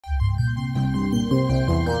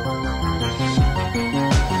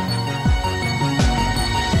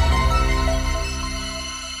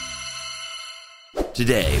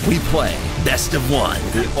Today, we play Best of One.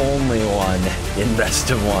 The only one in Best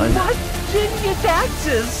of One. What? Genius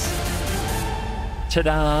axes!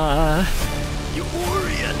 Ta-da!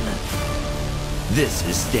 Eurian. This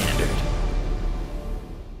is Standard.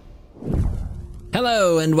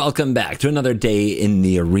 Hello, and welcome back to another day in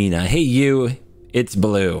the arena. Hey, you, it's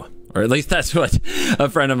Blue. Or at least that's what a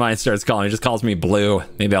friend of mine starts calling me. Just calls me Blue.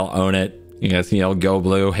 Maybe I'll own it. You guys can yell, go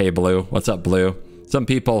Blue. Hey, Blue. What's up, Blue? Some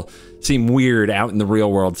people seem weird out in the real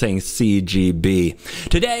world saying CGB.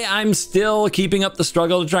 Today, I'm still keeping up the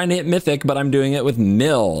struggle to try and hit Mythic, but I'm doing it with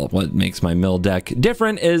Mill. What makes my Mill deck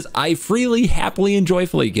different is I freely, happily, and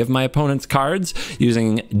joyfully give my opponents cards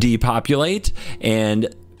using Depopulate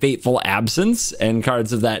and Fateful Absence and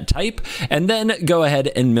cards of that type, and then go ahead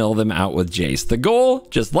and mill them out with Jace. The goal,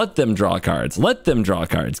 just let them draw cards. Let them draw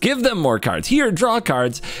cards. Give them more cards. Here, draw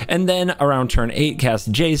cards. And then around turn 8,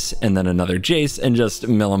 cast Jace, and then another Jace, and just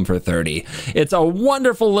mill them for 30. It's a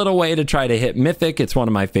wonderful little way to try to hit Mythic. It's one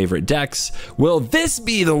of my favorite decks. Will this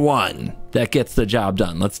be the one that gets the job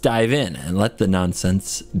done? Let's dive in and let the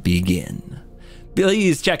nonsense begin.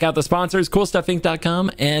 Please check out the sponsors, CoolStuffInc.com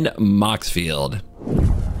and Moxfield.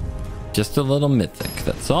 Just a little Mythic.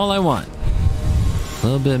 That's all I want. A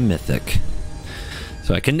little bit of Mythic.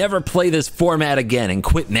 So I can never play this format again and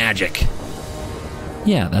quit Magic.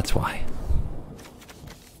 Yeah, that's why.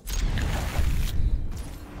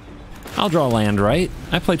 I'll draw land, right?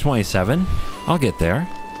 I play 27. I'll get there.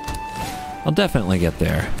 I'll definitely get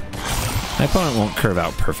there. My opponent won't curve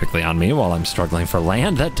out perfectly on me while I'm struggling for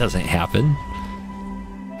land. That doesn't happen.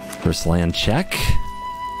 First land check.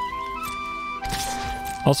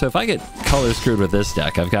 Also, if I get color screwed with this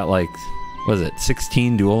deck, I've got like, what is it,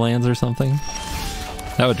 16 dual lands or something?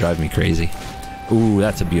 That would drive me crazy. Ooh,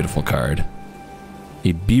 that's a beautiful card.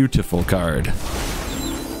 A beautiful card.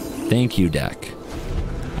 Thank you, deck.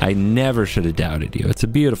 I never should have doubted you. It's a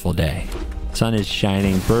beautiful day. Sun is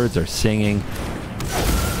shining, birds are singing.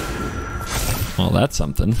 Well, that's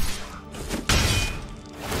something.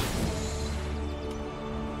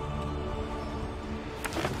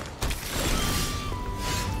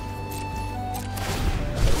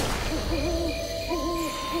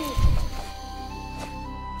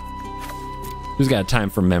 Who's got time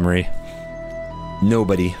for memory?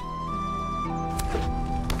 Nobody.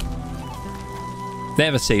 If they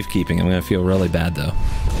have a safekeeping, I'm gonna feel really bad though.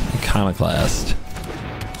 Iconoclast.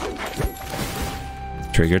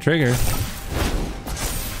 Trigger, trigger.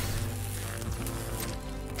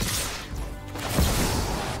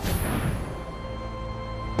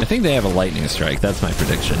 I think they have a lightning strike. That's my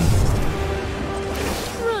prediction.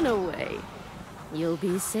 Run away. You'll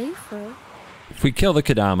be safer. If we kill the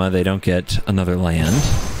Kodama, they don't get another land.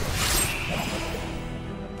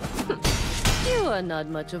 You are not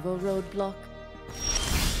much of a roadblock.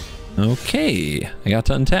 Okay, I got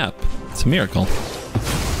to untap. It's a miracle.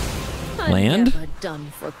 Land? I'm never done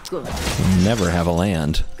for good. Never have a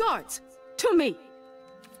land. Guards, to me.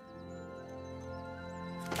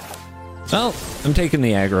 Well, I'm taking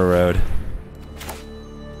the aggro road.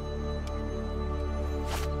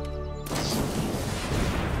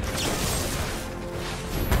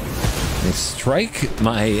 I strike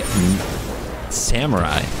my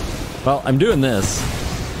samurai. Well, I'm doing this,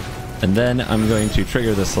 and then I'm going to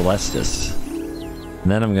trigger the Celestis, and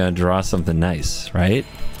then I'm going to draw something nice, right?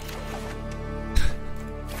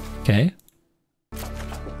 Okay.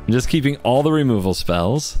 I'm just keeping all the removal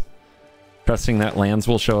spells, trusting that lands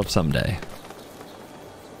will show up someday.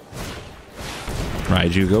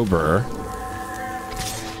 Raiju go Burr.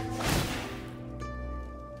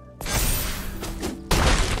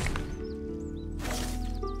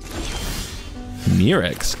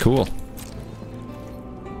 Murex, cool.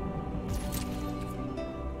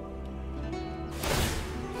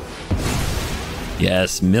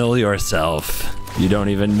 Yes, mill yourself. You don't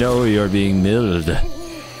even know you're being milled.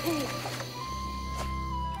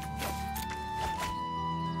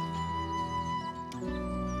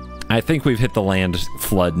 I think we've hit the land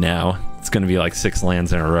flood now. It's going to be like 6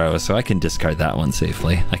 lands in a row, so I can discard that one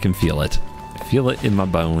safely. I can feel it. I feel it in my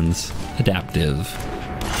bones. Adaptive.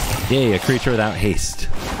 Yay, a creature without haste.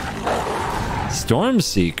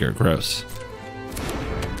 Stormseeker, gross.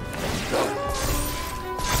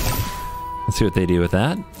 Let's see what they do with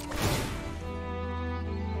that.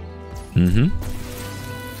 Mm-hmm.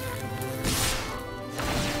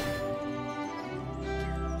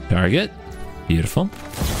 Target. Beautiful.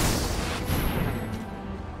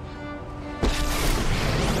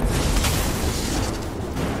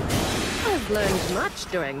 I've learned much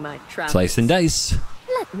during my travels. Slice and dice.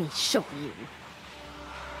 Let me show you.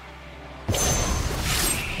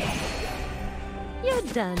 You're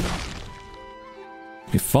done.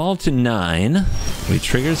 We fall to 9. We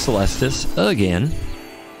trigger Celestis again.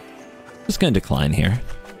 Just gonna decline here.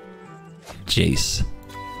 Jace.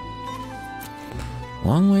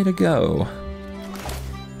 Long way to go.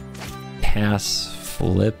 Pass,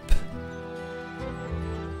 flip.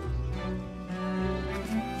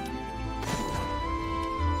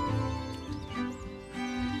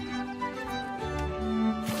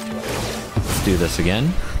 Let's do this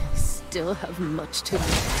again. Still have much to learn.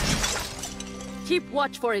 Keep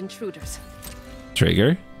watch for intruders.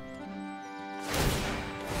 Trigger.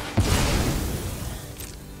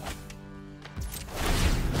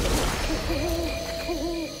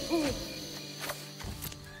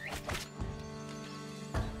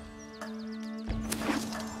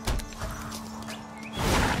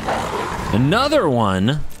 Another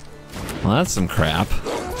one? Well, that's some crap.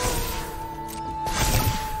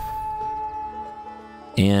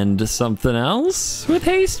 And something else with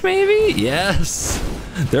haste, maybe? Yes!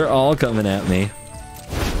 They're all coming at me.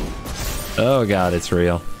 Oh god, it's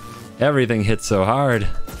real. Everything hits so hard.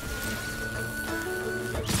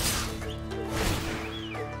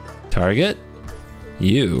 Target?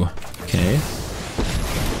 You. Okay.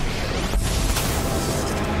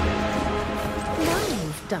 Now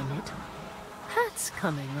you've done it. That's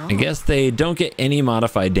coming on. I guess they don't get any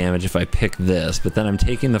modified damage if I pick this, but then I'm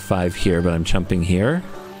taking the 5 here, but I'm jumping here.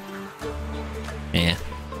 Eh.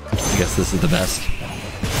 I guess this is the best.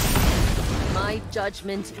 My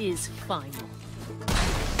judgment is final.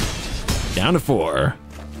 Down to 4.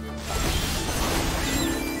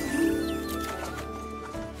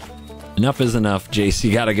 Enough is enough, Jace.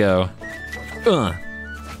 You gotta go.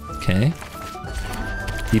 Okay.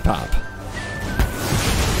 Depop.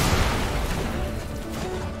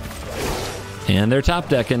 And they're top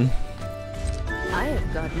decking. I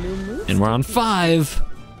have got new moves. And we're on 5.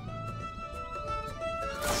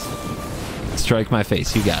 Strike my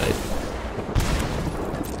face. You got it.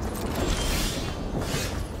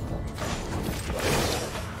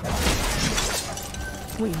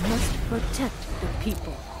 We must protect the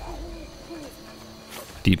people.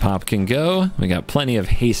 Depop can go. We got plenty of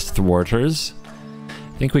haste thwarters.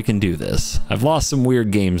 I think we can do this. I've lost some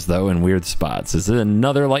weird games, though, in weird spots. Is it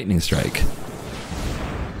another lightning strike?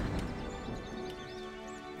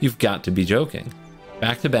 You've got to be joking.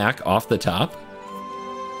 Back to back, off the top.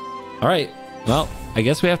 All right. Well, I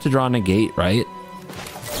guess we have to draw negate, right?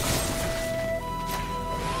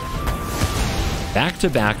 Back to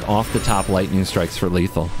back, off the top lightning strikes for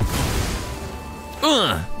lethal.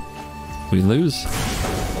 We lose.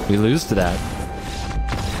 We lose to that.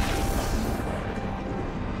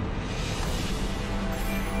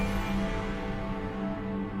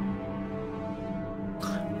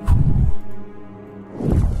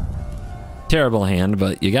 Terrible hand,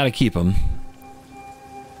 but you gotta keep them.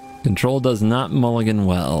 Control does not mulligan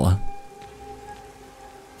well.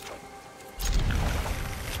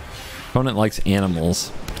 Opponent likes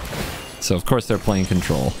animals, so of course they're playing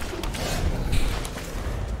control.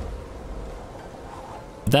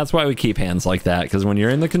 That's why we keep hands like that, because when you're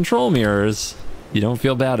in the control mirrors, you don't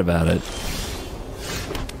feel bad about it.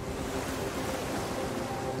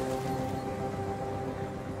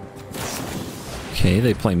 Okay,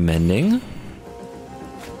 they play Mending.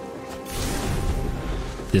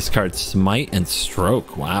 Discard Smite and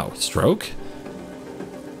Stroke. Wow, Stroke?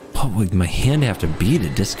 What would my hand have to be to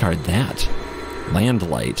discard that?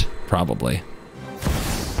 Landlight, probably.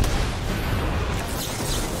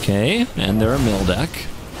 Okay, and they're a mill deck.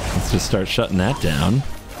 Let's just start shutting that down.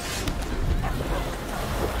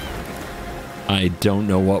 I don't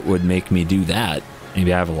know what would make me do that.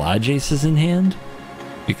 Maybe I have a lot of Jaces in hand?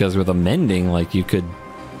 Because with a Mending, like, you could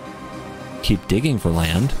keep digging for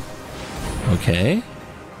land. Okay.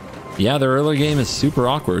 Yeah, their early game is super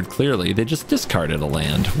awkward, clearly. They just discarded a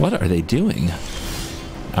land. What are they doing?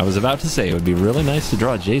 I was about to say, it would be really nice to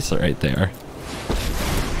draw a Jace right there.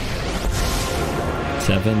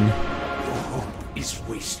 7.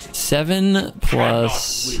 7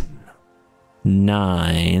 plus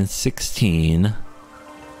 9, 16.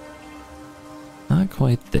 Not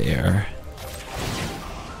quite there.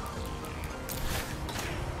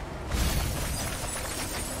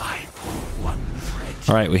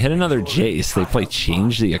 All right, we hit another Jace. They play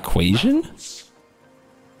Change the Equation?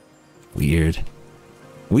 Weird.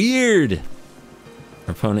 Weird!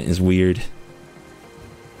 Our opponent is weird.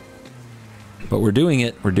 But we're doing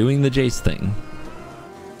it. We're doing the Jace thing.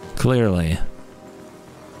 Clearly.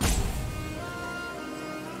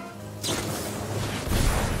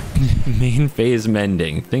 Main phase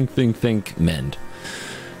Mending. Think, mend.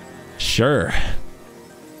 Sure.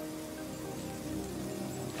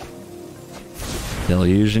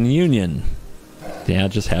 Delusion Union. Yeah,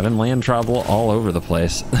 just having land trouble all over the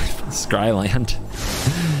place. Scryland.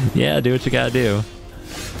 Yeah, do what you gotta do.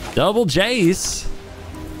 Double Jace.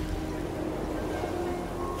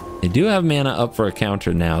 They do have mana up for a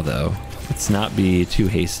counter now, though. Let's not be too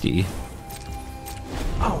hasty.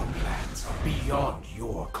 Our plans are beyond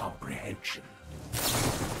your comprehension.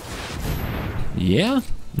 Yeah,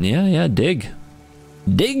 dig.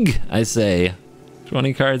 Dig, I say.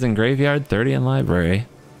 20 cards in graveyard, 30 in library.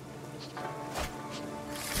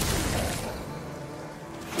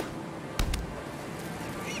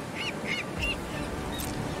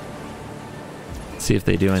 See if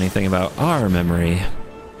they do anything about our memory.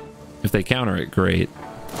 If they counter it, great.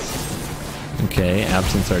 Okay,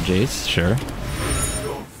 absence our Jace, sure.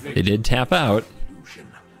 They did tap out.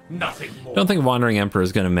 Don't think Wandering Emperor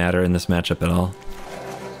is going to matter in this matchup at all.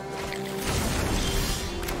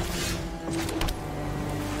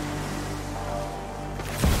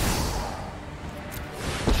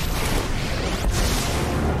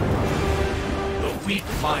 The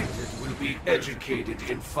weak-minded will be educated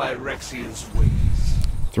in Phyrexian's ways.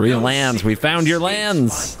 3 lands, we found your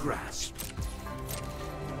lands!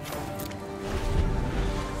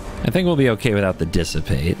 I think we'll be okay without the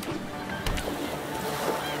Dissipate.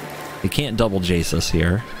 They can't double Jace us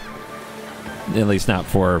here. At least not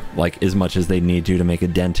for, like, as much as they need to make a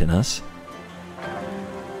dent in us.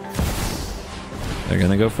 They're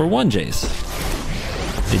gonna go for 1 Jace.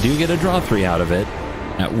 They do get a draw 3 out of it.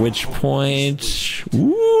 At which point...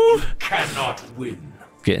 Woo! Cannot win.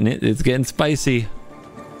 It's getting spicy.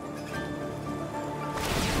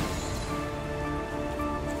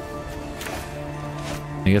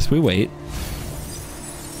 I guess we wait.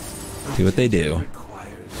 See what they do.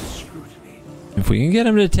 If we can get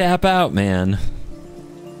him to tap out, man.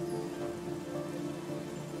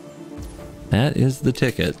 That is the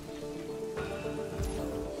ticket.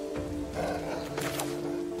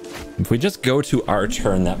 If we just go to our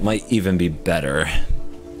turn, that might even be better.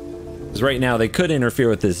 Because right now, they could interfere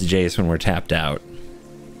with this Jace when we're tapped out.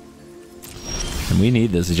 And we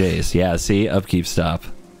need this Jace. Yeah, see? Upkeep stop.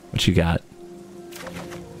 What you got?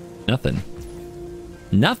 Nothing.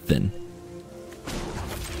 Nothing.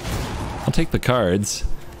 I'll take the cards.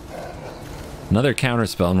 Another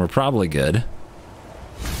counterspell, and we're probably good.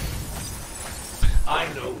 I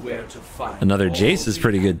know where to find Another Jace is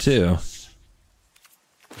pretty good too.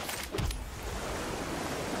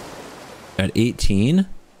 At 18,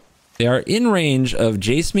 they are in range of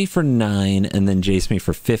Jace me for 9 and then Jace me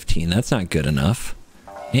for 15. That's not good enough.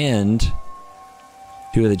 And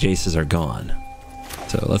 2 of the Jaces are gone.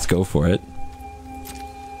 So let's go for it.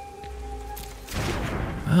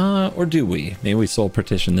 Or do we? Maybe we soul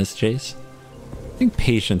partition this Jace. I think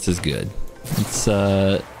patience is good. Let's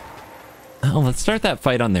let's start that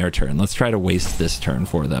fight on their turn. Let's try to waste this turn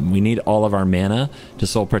for them. We need all of our mana to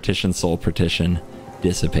soul partition,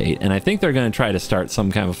 dissipate. And I think they're going to try to start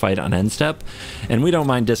some kind of fight on end step. And we don't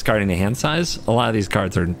mind discarding the hand size. A lot of these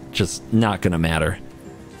cards are just not going to matter.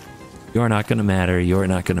 You're not going to matter. You're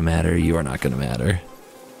not going to matter. You are not going to matter.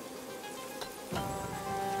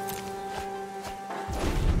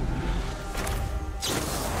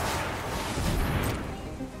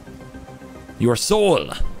 Your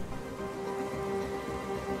soul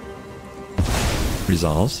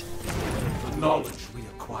resolves. The knowledge we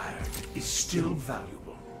acquired is still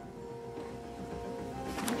valuable.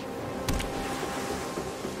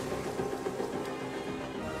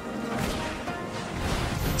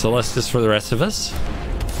 Celestis for the rest of us.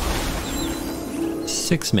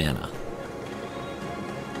 6 mana.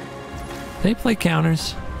 They play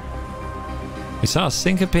counters. We saw a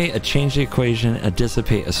syncopate, a change the equation, a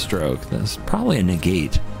dissipate, a stroke. That's probably a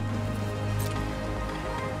negate.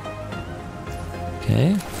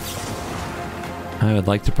 Okay. I would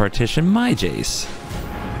like to partition my Jace.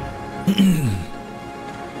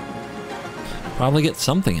 Probably get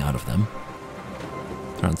something out of them.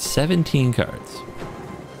 Around 17 cards.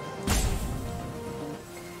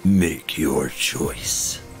 Make your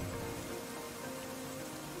choice.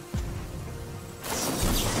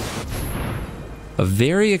 A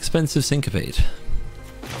very expensive syncopate.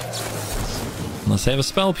 Unless I have a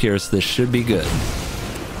spell pierce, this should be good.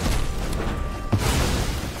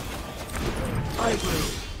 I will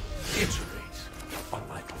iterate on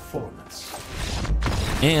my performance.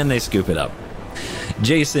 And they scoop it up.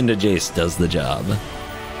 Jace into Jace does the job.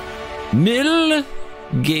 Middle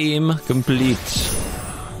game complete.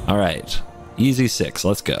 All right, easy 6.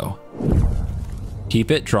 Let's go.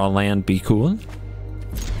 Keep it. Draw land. Be cool.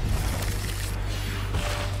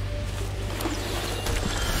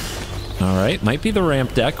 All right, might be the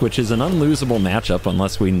ramp deck, which is an unlosable matchup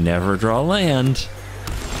unless we never draw land.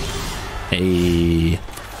 Hey.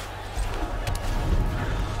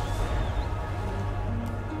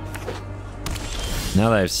 Now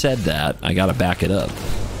that I've said that, I gotta back it up.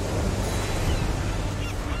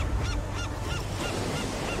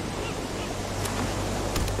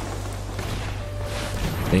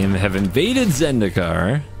 They have invaded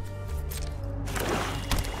Zendikar.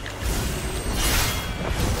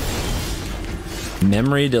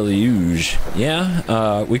 Memory Deluge.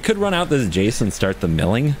 Yeah, we could run out this Jace and start the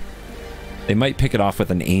milling. They might pick it off with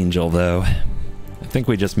an Angel, though. I think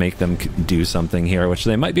we just make them do something here, which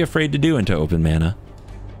they might be afraid to do into open mana.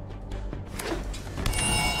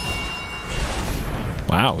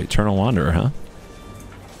 Wow, Eternal Wanderer, huh?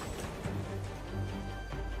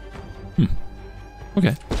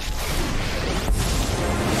 Okay.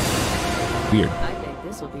 Weird. I think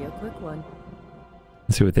this will be a quick one.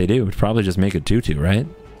 Let's see what they do. Would probably just make it 2/2, right?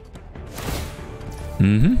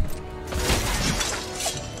 Mm-hmm.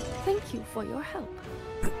 Thank you for your help.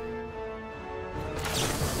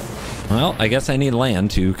 Well, I guess I need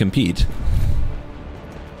land to compete.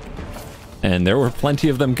 And there were plenty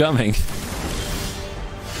of them coming.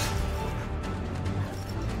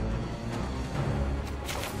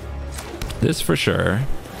 This for sure.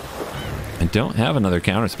 I don't have another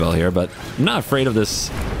counterspell here, but I'm not afraid of this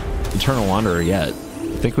Eternal Wanderer yet.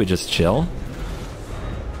 I think we just chill.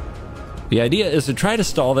 The idea is to try to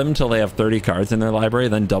stall them until they have 30 cards in their library,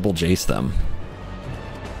 then double Jace them.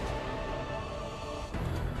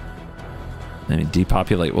 I mean,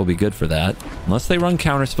 depopulate will be good for that. Unless they run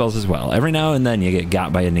counterspells as well. Every now and then you get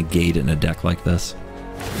got by a negate in a deck like this.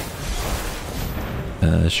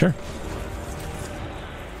 Sure.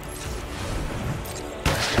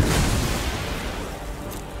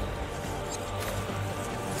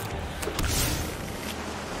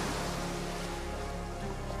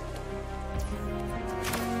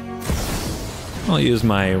 I'll use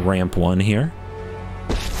my ramp 1 here.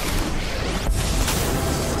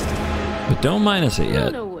 But don't minus it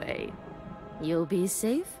yet. Run away. You'll be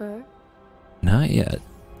safer. Not yet.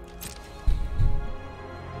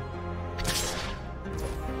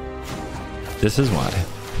 This is why.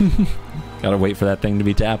 Gotta wait for that thing to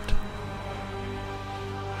be tapped.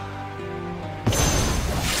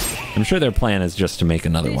 I'm sure their plan is just to make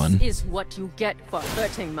another one. This is what you get for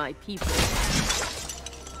hurting my people.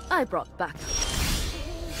 I brought back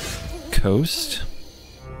Coast.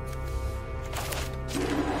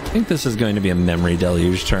 I think this is going to be a Memory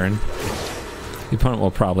Deluge turn. The opponent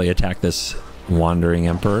will probably attack this Wandering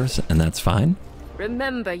Emperors, and that's fine.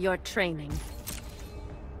 Remember your training.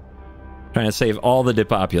 Trying to save all the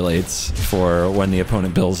depopulates for when the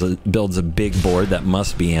opponent builds a big board that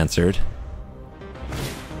must be answered.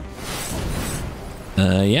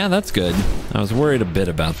 Yeah, that's good. I was worried a bit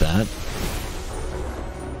about that.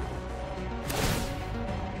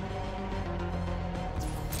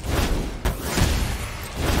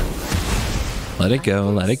 Let it go,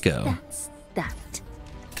 let it go. That's that.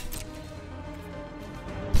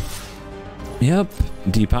 Yep,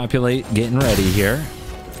 depopulate, getting ready here.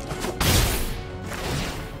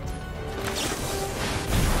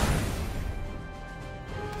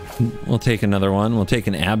 We'll take another one. We'll take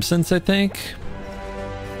an Absence, I think.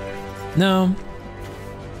 No.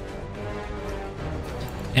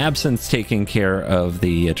 Absence taking care of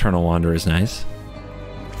the Eternal Wanderer is nice.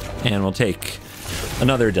 And we'll take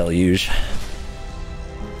another Deluge.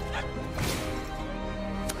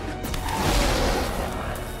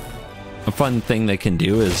 A fun thing they can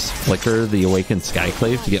do is flicker the Awakened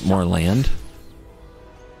Skyclave to get more land.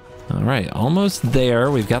 Alright, almost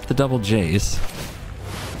there. We've got the double Jace.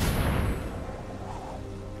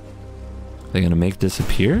 They're gonna make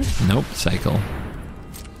disappear? Nope, cycle.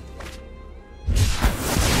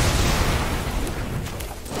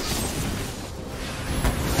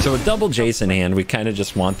 So with double Jace in hand, we kind of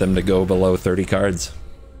just want them to go below 30 cards.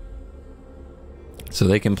 So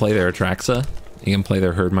they can play their Atraxa, they can play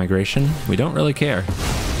their Herd Migration. We don't really care.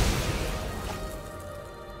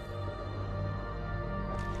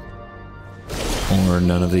 Or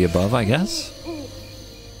none of the above, I guess.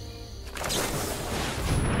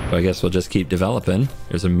 So I guess we'll just keep developing.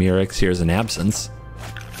 There's a Mirrex, here's an Absence.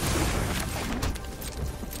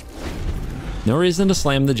 No reason to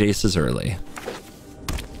slam the Jaces early.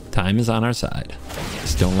 Time is on our side.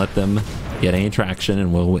 Just don't let them get any traction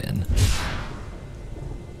and we'll win.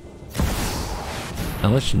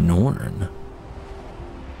 Elish Norn.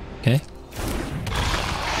 Okay.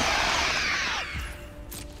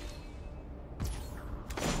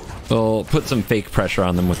 We'll put some fake pressure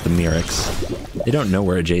on them with the Mirrex. They don't know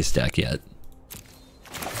we're a Jace deck yet.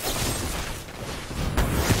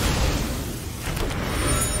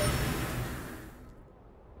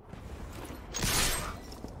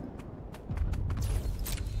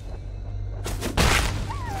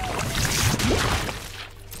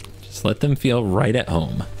 Just let them feel right at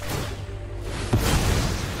home.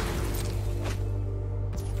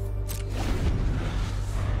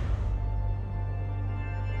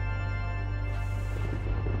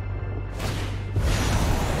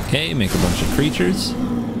 Okay, make a bunch of creatures.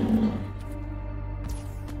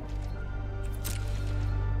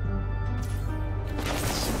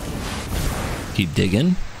 Keep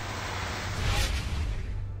digging.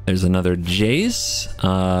 There's another Jace.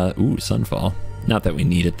 Ooh, Sunfall. Not that we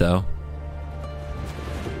need it though.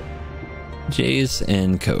 Jace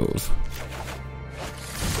and Cove.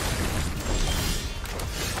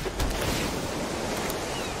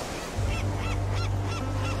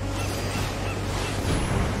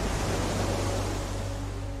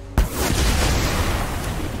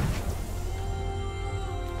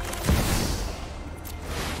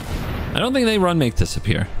 I don't think they run make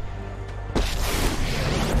disappear. The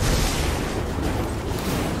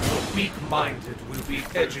weak-minded will be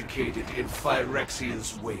educated in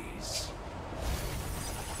Phyrexia's ways.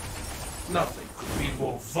 Nothing could be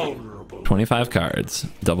more vulnerable. 25 cards.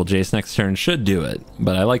 Double Jace next turn should do it,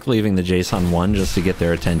 but I like leaving the Jace on one just to get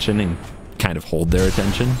their attention and kind of hold their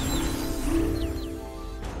attention.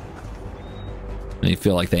 They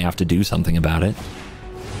feel like they have to do something about it.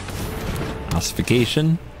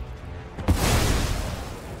 Ossification.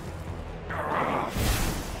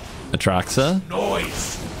 Atraxa.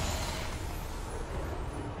 Noise.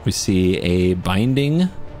 We see a binding.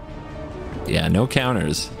 Yeah, no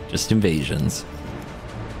counters, just invasions.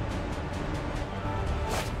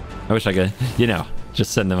 I wish I could, you know,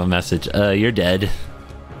 just send them a message. You're dead. You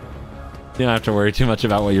don't have to worry too much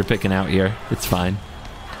about what you're picking out here. It's fine.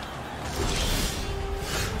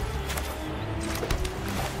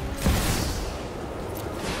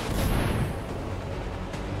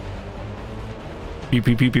 Pew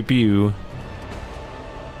pew pew pew pew.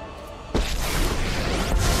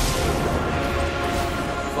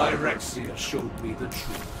 Phyrexia showed me the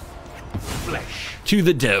truth. Flesh. To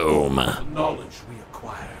the dome. The knowledge we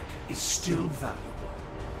acquired is still valuable.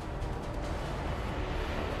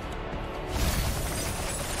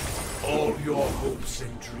 All your hopes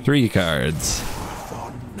and dreams 3 cards. are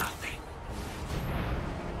for nothing.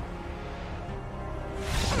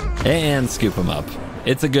 And scoop them up.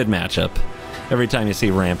 It's a good matchup. Every time you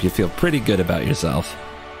see ramp, you feel pretty good about yourself.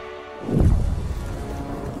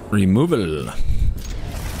 Removal.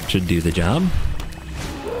 Should do the job.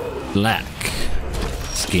 Black.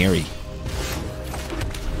 Scary.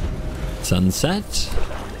 Sunset.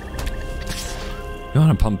 You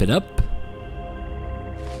want to pump it up?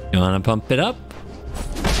 You want to pump it up?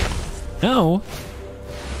 No.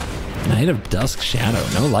 Knight of Dusk Shadow.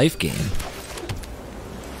 No life gain.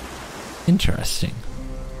 Interesting.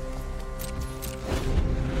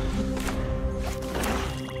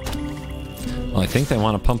 Well, I think they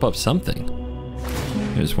want to pump up something.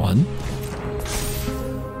 There's one.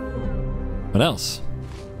 What else?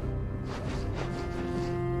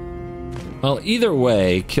 Well, either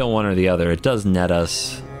way, kill one or the other, it does net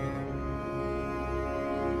us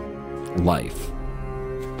life.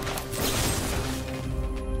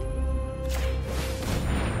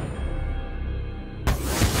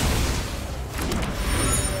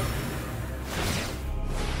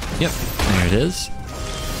 Yep, there it is.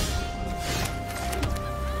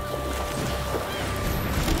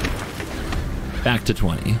 Back to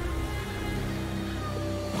 20.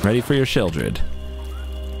 Ready for your Sheoldred.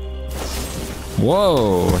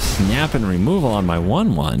 Whoa, snap and removal on my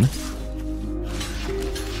 1/1.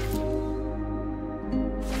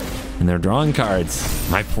 And they're drawing cards.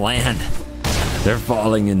 My plan. They're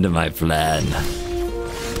falling into my plan.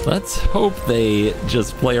 Let's hope they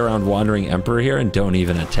just play around Wandering Emperor here and don't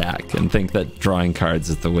even attack and think that drawing cards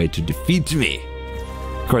is the way to defeat me.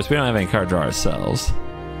 Of course, we don't have any card draw ourselves.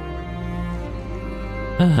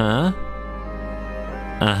 Uh-huh.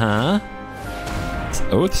 Uh-huh. It's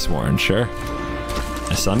Oathsworn, sure.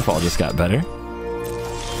 My Sunfall just got better.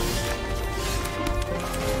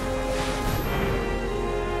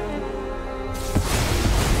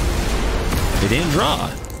 They didn't draw.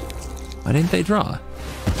 Why didn't they draw?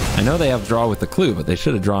 I know they have draw with the clue, but they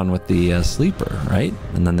should have drawn with the sleeper, right?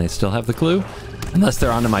 And then they still have the clue? Unless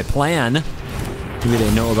they're onto my plan. Maybe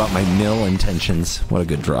they know about my mill intentions. What a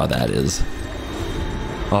good draw that is.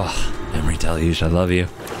 Oh, Memory Deluge, I love you.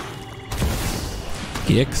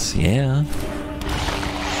 Gix, yeah.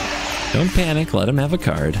 Don't panic, let him have a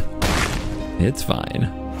card. It's fine.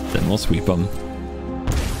 Then we'll sweep him.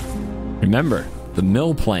 Remember, the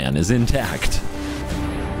mill plan is intact.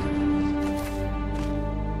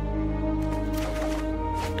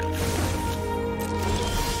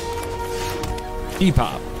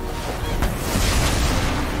 E-pop.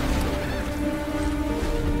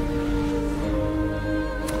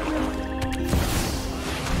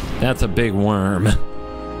 That's a big worm.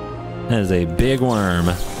 That is a big worm.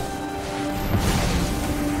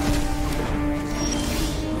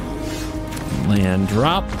 Land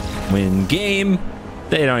drop. Win game.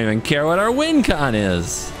 They don't even care what our win con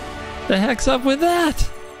is. The heck's up with that?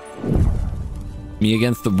 Me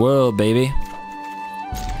against the world, baby.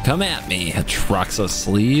 Come at me. Atraxa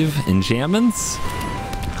sleeve. Enchantments.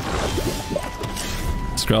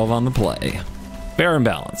 Skrelv on the play. Fair and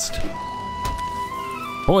balanced.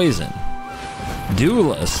 Poison.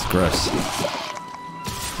 Duelist. Gross.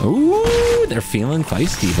 Ooh, they're feeling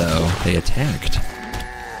feisty though. They attacked.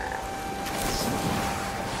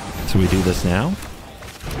 So we do this now.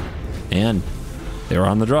 And they were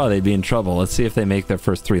on the draw. They'd be in trouble. Let's see if they make their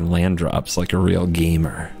first 3 land drops like a real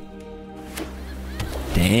gamer.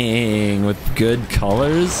 Dang, with good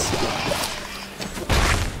colors.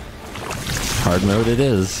 Hard mode it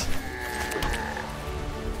is.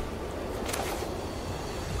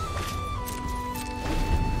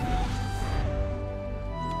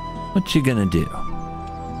 What you gonna do?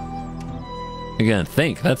 You're gonna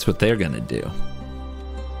think that's what they're gonna do.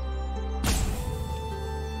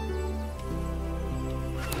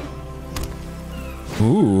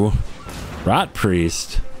 Ooh, Rot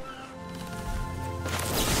Priest.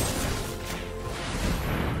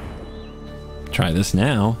 Try this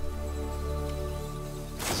now.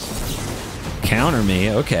 Counter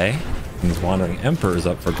me, okay. These Wandering Emperor's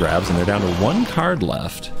up for grabs, and they're down to 1 card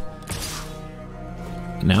left.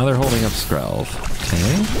 Now they're holding up Skrelv.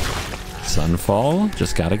 Okay. Sunfall,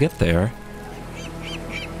 just gotta get there.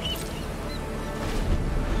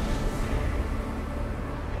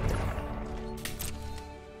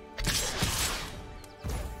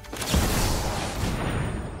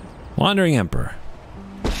 Wandering Emperor.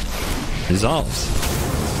 Resolves.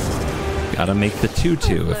 Gotta make the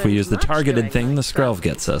 2/2. If we use the targeted thing, the Skrelv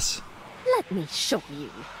gets us. Let me show you.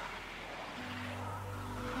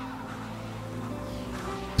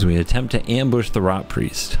 As we attempt to ambush the Rot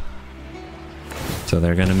Priest. So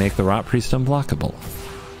they're gonna make the Rot Priest unblockable.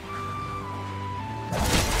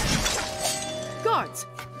 Guards,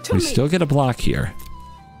 to We me. still get a block here.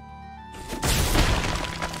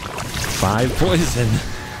 5 poison.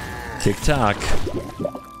 Tick-tock.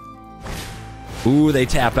 Ooh, they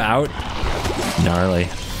tap out. Gnarly.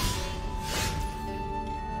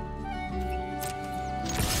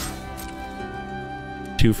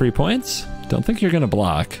 Two free points? Don't think you're gonna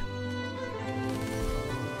block.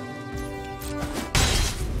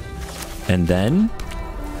 And then,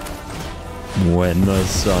 when the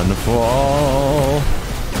sun falls,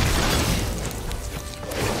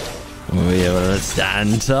 we will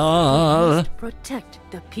stand tall. Protect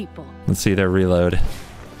the people. Let's see their reload.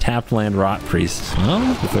 Tapped land Rot Priest.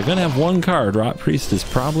 Well, if they're gonna have 1 card, Rot Priest is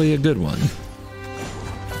probably a good one.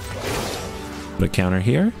 Put a counter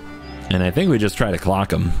here. And I think we just try to clock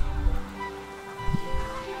them.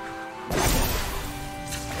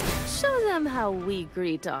 Show them how we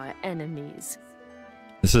greet our enemies.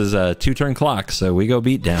 This is a 2-turn clock, so we go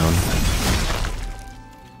beat down.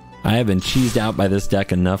 I have been cheesed out by this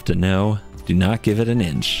deck enough to know, do not give it an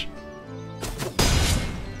inch.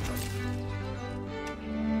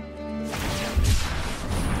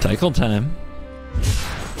 Cycle time.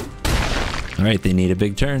 All right, they need a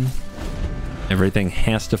big turn. Everything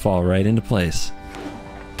has to fall right into place.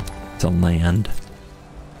 It's a land.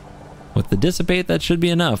 With the Dissipate, that should be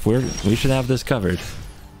enough. We should have this covered.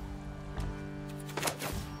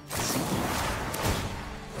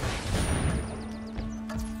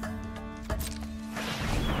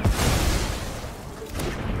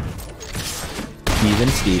 Even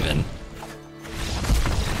Steven.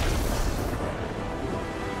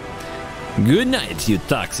 Good night, you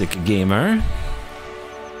toxic gamer.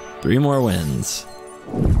 3 more wins.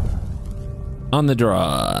 On the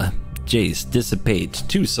draw. Jace, Dissipate,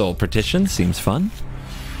 2 Soul Partition. Seems fun.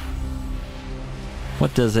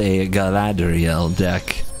 What does a Galadriel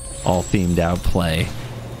deck all themed out play?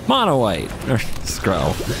 Mono white. Or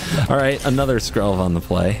Skrelv. Alright, another Skrelv on the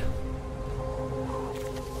play.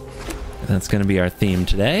 That's going to be our theme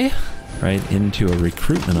today. Right into a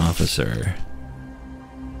recruitment officer.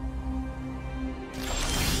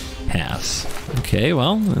 Pass. Okay,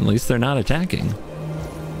 well, at least they're not attacking.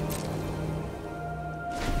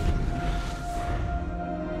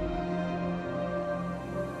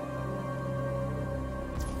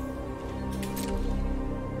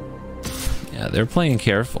 Yeah, they're playing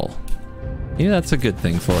careful. Maybe that's a good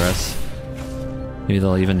thing for us. Maybe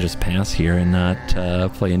they'll even just pass here and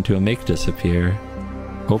not play into a Make Disappear.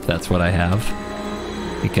 Hope that's what I have.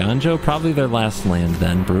 Iganjo, probably their last land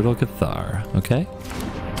then. Brutal Cathar. Okay.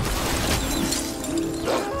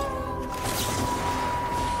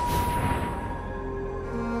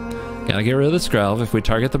 Gotta get rid of the Skrelv. If we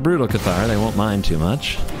target the Brutal Cathar, they won't mind too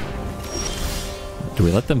much. Do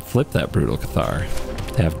we let them flip that Brutal Cathar?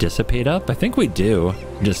 They have Dissipate up? I think we do.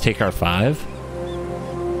 Just take our 5.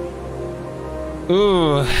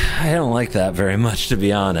 Ooh, I don't like that very much, to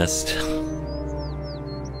be honest.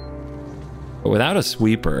 But without a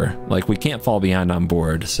sweeper, like, we can't fall behind on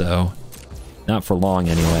board, so not for long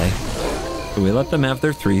anyway. Do we let them have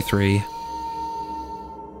their 3/3?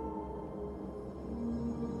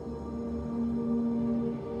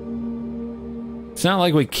 It's not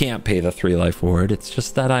like we can't pay the 3 life ward. It's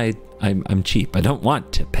just that I'm cheap. I don't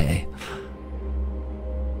want to pay.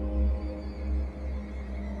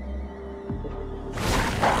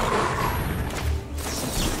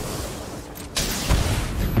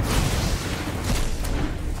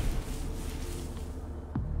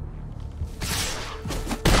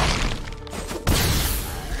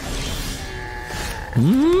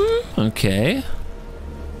 Okay.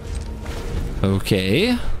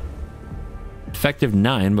 Okay. Effective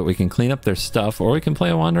 9, but we can clean up their stuff, or we can play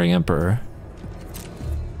a Wandering Emperor.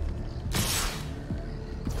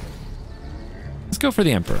 Let's go for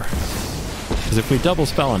the Emperor. Because if we double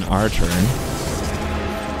spell on our turn,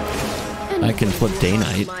 I can flip Day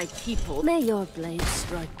Knight. My people, may your blade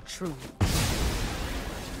strike true.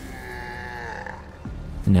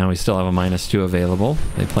 Now we still have a -2 available.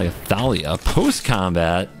 They play a Thalia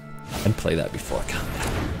post-combat. I'd play that before combat.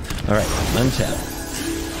 Alright, untap.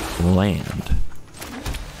 Land.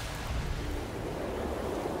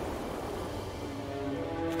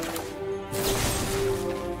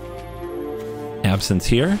 Absence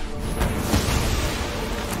here.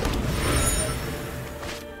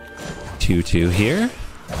 2/2 here.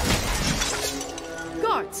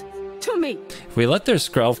 Guards, to me. If we let their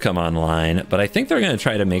Skrelv come online, but I think they're going to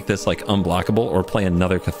try to make this like unblockable or play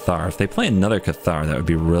another Cathar. If they play another Cathar, that would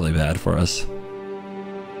be really bad for us.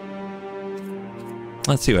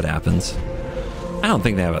 Let's see what happens. I don't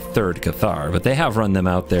think they have a third Cathar, but they have run them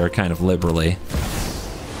out there kind of liberally.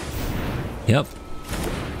 Yep.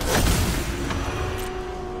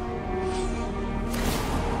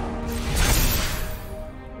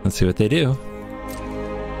 Let's see what they do.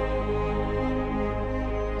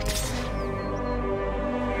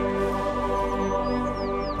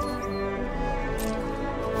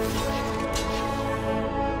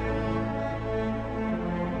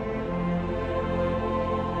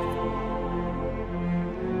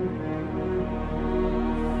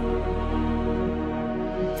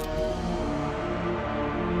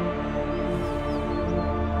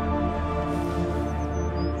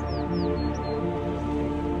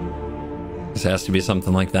 This has to be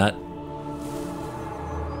something like that.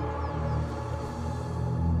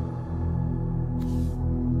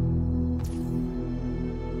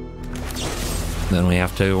 Then we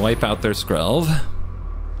have to wipe out their Skrelv.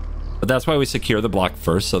 But that's why we secure the block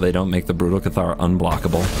first, so they don't make the Brutal Cathar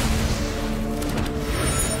unblockable.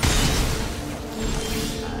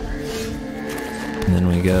 And then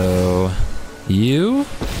we go... you...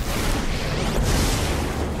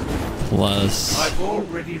 plus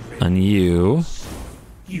on you,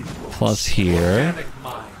 plus here,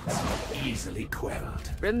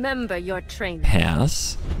 Remember your training.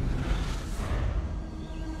 pass.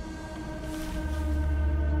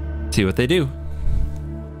 See what they do.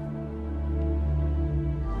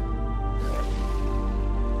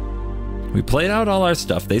 We played out all our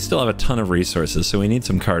stuff. They still have a ton of resources, so we need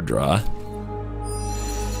some card draw.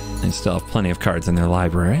 They still have plenty of cards in their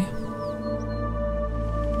library.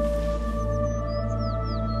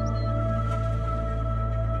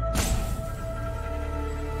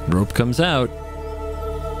 Rope comes out.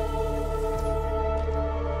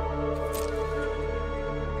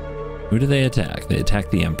 Who do they attack? They attack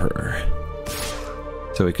the Emperor.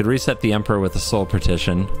 So we could reset the Emperor with a Soul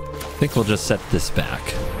Partition. I think we'll just set this back.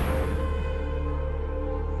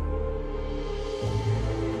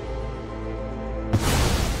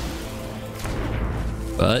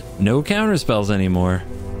 But no counter spells anymore.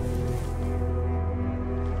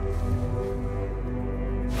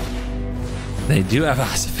 They do have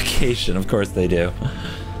ossification. Of course they do.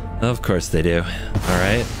 Of course they do. All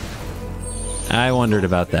right. I wondered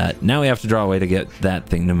about that. Now we have to draw a way to get that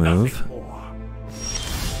thing to move.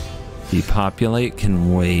 Depopulate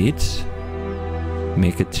can wait.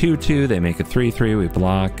 Make a 2/2. They make a 3/3. We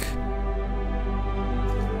block.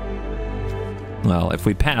 Well, if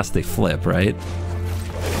we pass, they flip, right?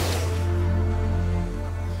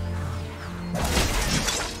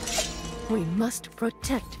 We must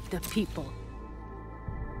protect the people.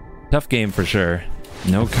 Tough game for sure.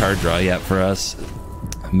 No card draw yet for us.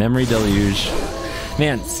 Memory Deluge.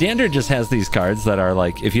 Man, Standard just has these cards that are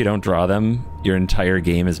like, if you don't draw them, your entire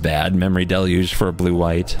game is bad. Memory Deluge for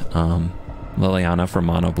blue-white. Liliana for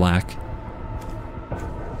mono-black.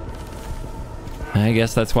 I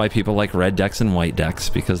guess that's why people like red decks and white decks,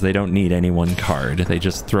 because they don't need any one card. They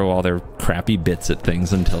just throw all their crappy bits at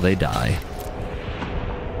things until they die.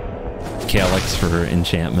 Calyx for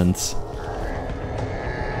enchantments.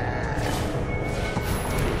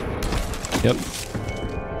 Yep.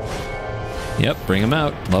 Yep, bring them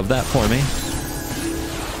out. Love that for me.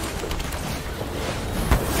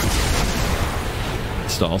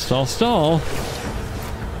 Stall, stall, stall.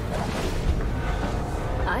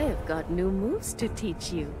 I have got new moves to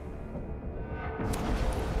teach you.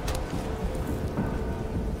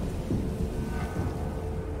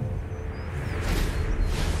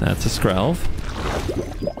 That's a Skrelv.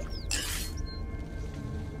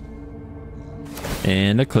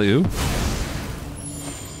 And a Clue.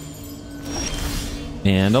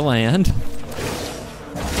 And a land.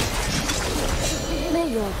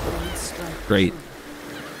 May your blade strike. Great.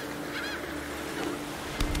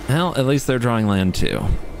 Well, at least they're drawing land too.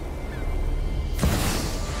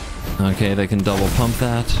 Okay, they can double pump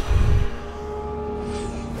that.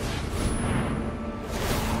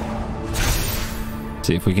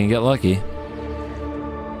 See if we can get lucky.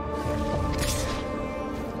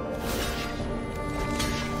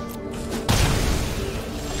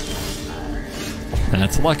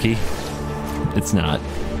 That's lucky. It's not.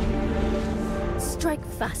 Strike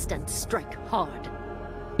fast and strike hard.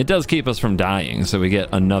 It does keep us from dying, so we get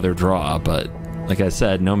another draw, but like I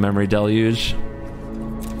said, no Memory Deluge.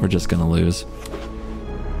 We're just gonna lose.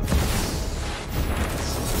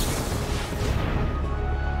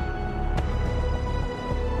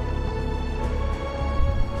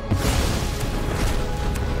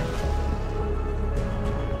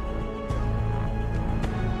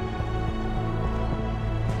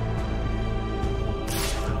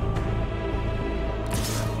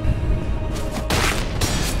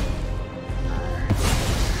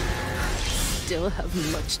 Still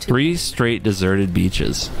have much to 3 straight deserted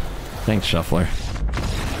beaches. Thanks, Shuffler.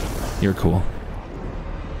 You're cool.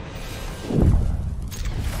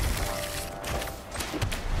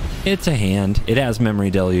 It's a hand. It has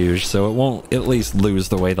Memory Deluge, so it won't at least lose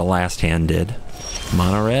the way the last hand did.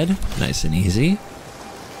 Mono red, nice and easy.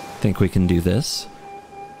 Think we can do this.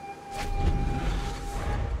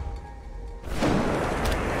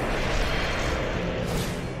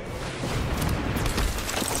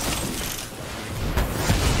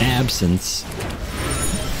 Absence.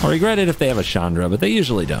 I'll regret it if they have a Chandra, but they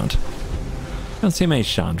usually don't. I don't see many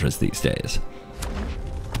Chandras these days.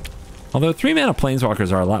 Although 3-mana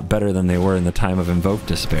Planeswalkers are a lot better than they were in the time of Invoke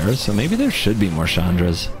Despair, so maybe there should be more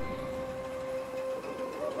Chandras.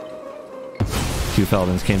 2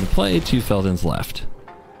 Feldons came to play, 2 Feldons left.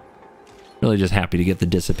 Really just happy to get the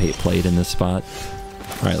Dissipate played in this spot.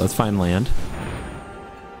 Alright, let's find land.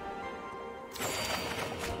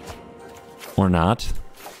 Or not.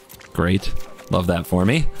 Great. Love that for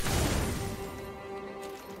me.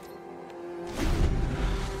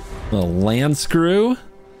 Little land screw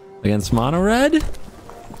against mono red.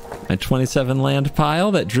 My 27 land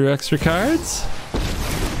pile that drew extra cards.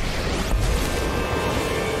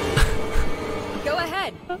 Go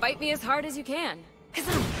ahead, fight me as hard as you can, because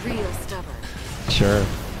I'm real stubborn. Sure.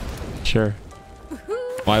 Sure.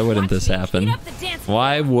 Why wouldn't this happen?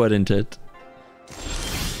 Why wouldn't it?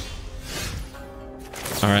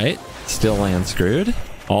 Alright, still land screwed.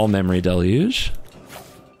 All Memory Deluge.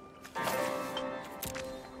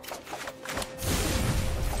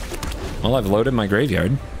 Well, I've loaded my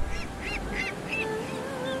graveyard.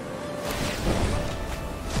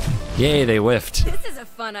 Yay, they whiffed. This is a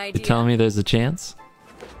fun idea. You telling me there's a chance?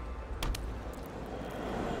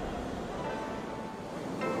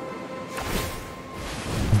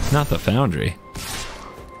 It's not the Foundry.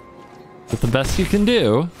 But the best you can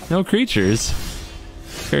do. No creatures.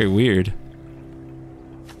 Very weird.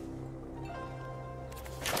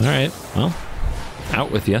 Alright, well,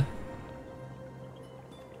 out with you.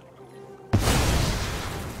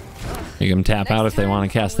 Make them tap out if they want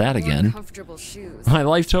to cast that again. My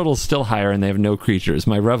life total is still higher and they have no creatures.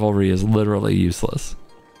 My Revelry is literally useless.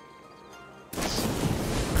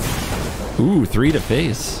 Ooh, 3 to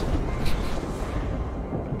face.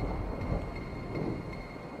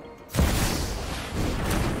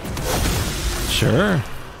 Sure.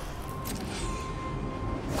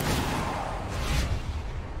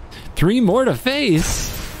 3 more to face.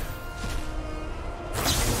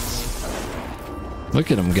 Look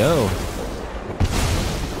at him go.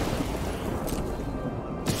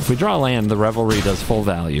 If we draw land, the Revelry does full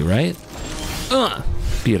value, right?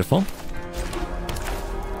 Beautiful.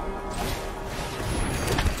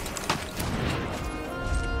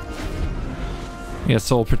 Yeah,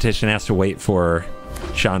 Soul Petition has to wait for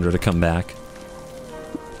Chandra to come back.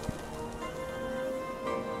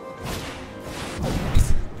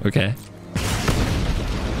 Okay.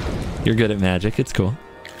 You're good at magic. It's cool.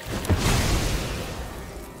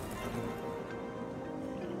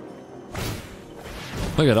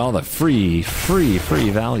 Look at all the free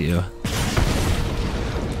value.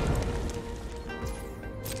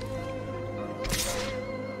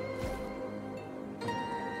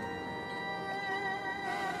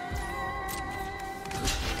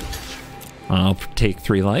 I'll take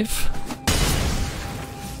 3 life.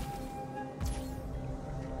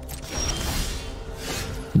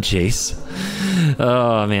 Jace.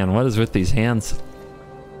 Oh man, what is with these hands?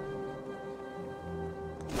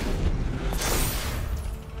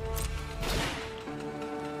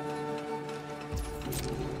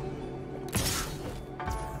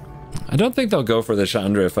 I don't think they'll go for the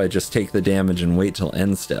Chandra if I just take the damage and wait till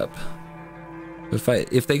end step.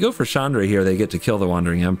 If they go for Chandra here, they get to kill the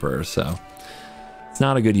Wandering Emperor, so it's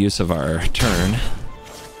not a good use of our turn.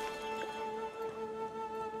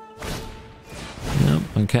 Nope,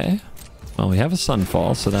 okay. Well, we have a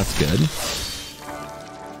Sunfall, so that's good.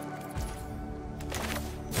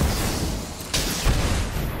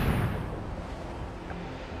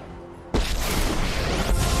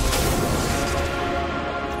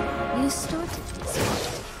 You started this.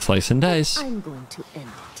 Slice and dice. I'm going to end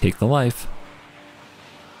it. Take the life.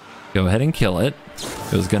 Go ahead and kill it.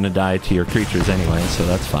 It was going to die to your creatures anyway, so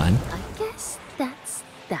that's fine. I guess that's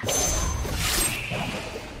that.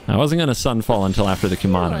 I wasn't going to Sunfall until after the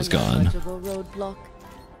Kumano's gone. Roadblock.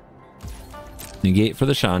 Negate for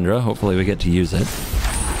the Chandra. Hopefully we get to use it.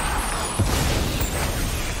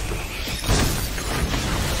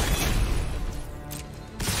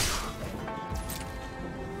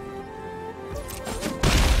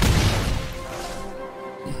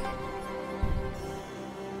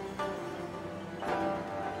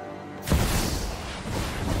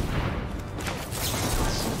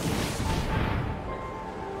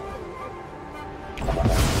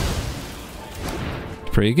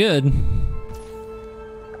 Pretty good.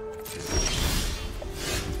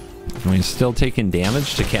 Are we still taking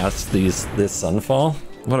damage to cast this Sunfall?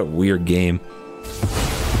 What a weird game.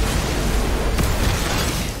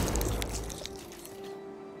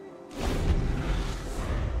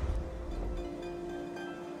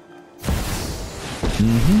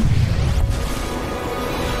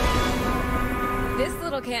 This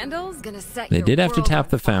little candle's gonna set They your did have to world tap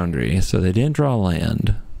the on fire. Foundry, so they didn't draw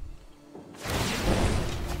land.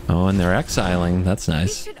 Oh, and they're exiling. That's We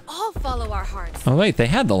nice. should all follow our hearts. Oh wait, they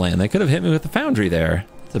had the land. They could have hit me with the Foundry there.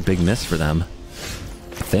 It's a big miss for them,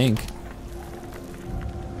 I think.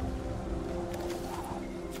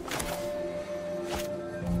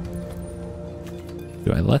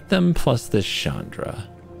 Do I let them plus this Chandra?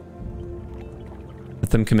 Let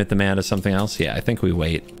them commit the mana to something else? Yeah, I think we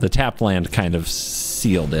wait. The tapped land kind of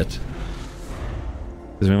sealed it.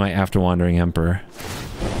 Because we might have to Wandering Emperor.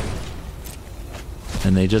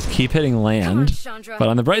 And they just keep hitting land. Chandra. But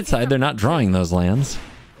on the bright side, they're not drawing those lands.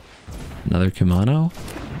 Another Kumano.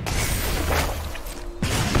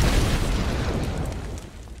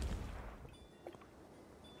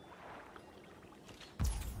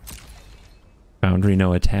 Foundry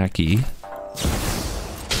no attacky.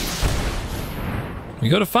 We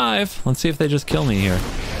go to 5. Let's see if they just kill me here.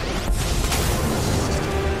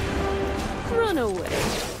 Run away.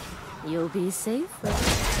 You'll be safer.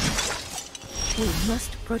 We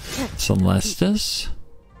must protect. Celestis.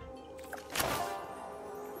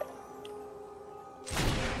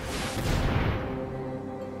 This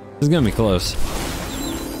is gonna be close.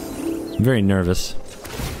 I'm very nervous.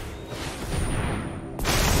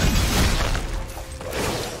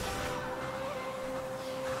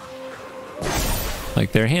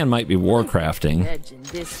 Like, their hand might be warcrafting. Edge in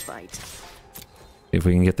this fight. If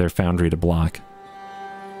we can get their Foundry to block.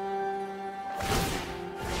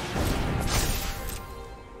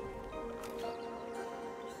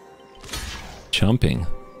 Jumping.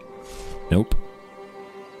 Nope.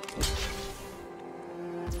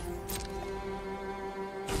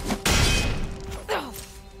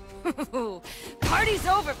 Oh. Party's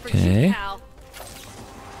over for Okay. you, pal.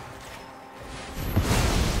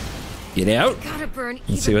 Get out. Gotta burn.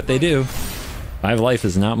 Let's see what they do. 5 life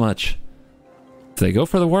is not much. If they go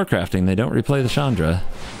for the warcrafting, they don't replay the Chandra.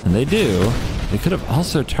 And they do. They could have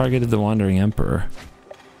also targeted the Wandering Emperor.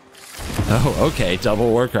 Oh, okay.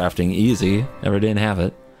 Double warcrafting. Easy. Never didn't have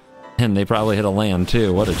it. And they probably hit a land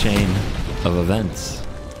too. What a chain of events.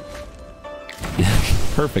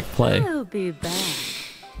 Perfect play. I'll be back.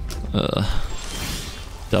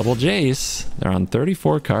 Double Jace. They're on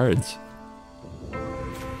 34 cards.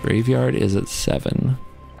 Graveyard is at 7.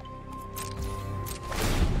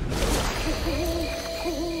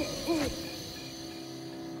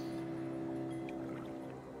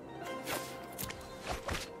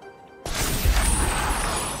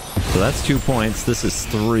 So that's 2 points. This is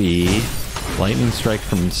 3. Lightning strike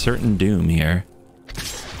from Certain Doom here.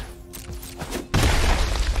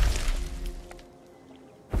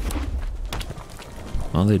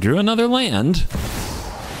 Well, they drew another land.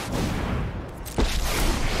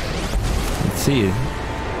 Let's see.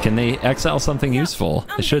 Can they exile something useful?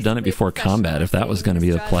 They should have done it before combat if that was going to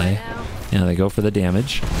be the play. Yeah, they go for the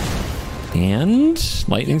damage. And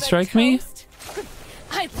lightning strike me?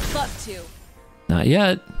 I'd love to. Not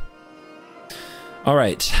yet. All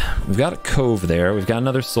right, we've got a Cove there. We've got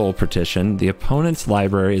another Soul Partition. The opponent's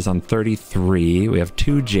library is on 33. We have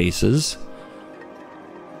 2 Jaces.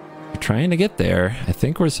 We're trying to get there. I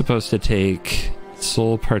think we're supposed to take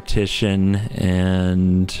Soul Partition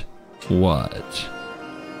and what?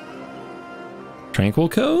 Tranquil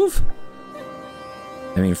Cove?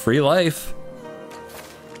 I mean, free life.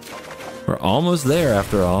 We're almost there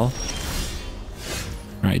after all.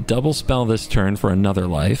 All right, double spell this turn for another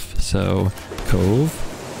life. So, Cove,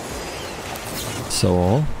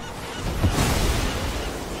 Soul,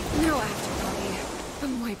 No afterparty.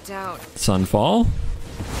 I'm wiped out. Sunfall.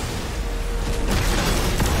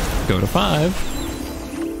 Go to 5.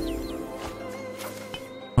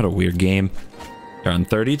 What a weird game. They're on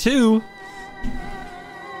 32.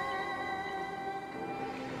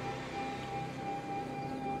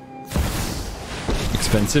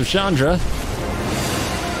 Expensive Chandra.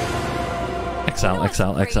 Exile,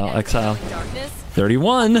 exile, exile, exile.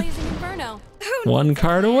 31. 1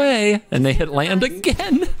 card away, and they hit land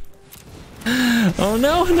again. Oh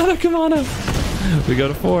no, another Kamana. We go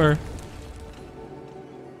to 4.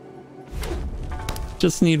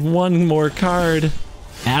 Just need 1 more card.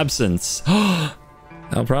 Absence.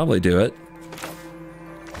 I'll probably do it.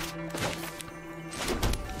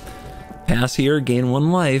 Pass here, gain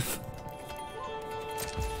 1 life.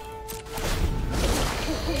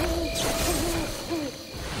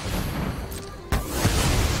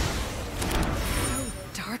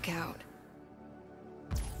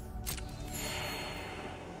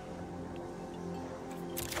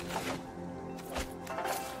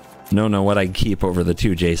 Don't know what I'd keep over the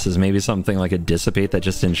 2 Jaces. Maybe something like a Dissipate that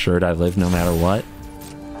just ensured I live no matter what.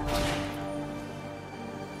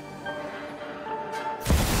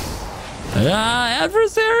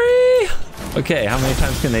 Adversary! Okay, how many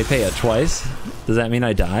times can they pay it? Twice? Does that mean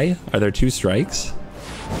I die? Are there 2 strikes?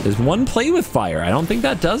 There's 1 play with fire. I don't think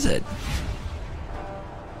that does it.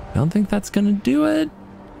 I don't think that's gonna do it.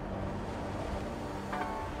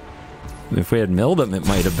 If we had milled them, it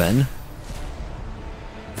might have been.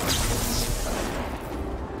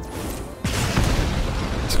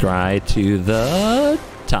 Scry to the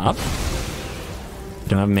top.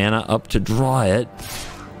 Don't have mana up to draw it.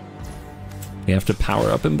 We have to power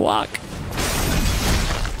up and block.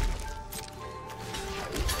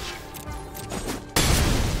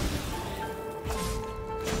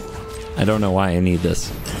 I don't know why I need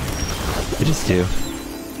this. I just do.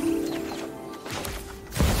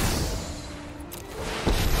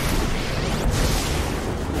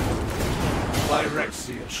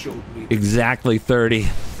 Phyrexia showed me Exactly 30.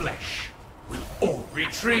 flesh. Oh,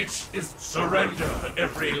 retreat is surrender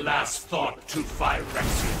every last thought to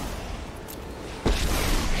Phyrexia.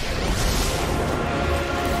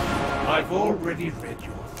 I've already read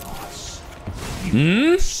your thoughts.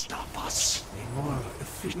 You stop us. More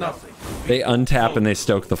efficient. Nothing. They untap and they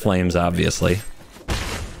stoke the flames, obviously.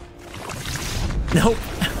 Nope.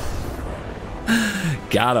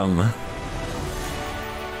 Got him.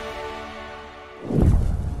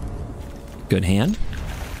 Good hand.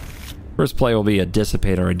 First play will be a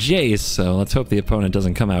Dissipate or a Jace, so let's hope the opponent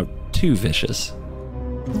doesn't come out too vicious.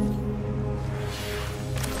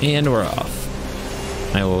 And we're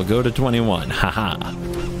off. I will go to 21. Haha.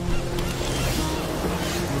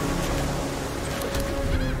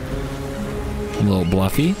 A little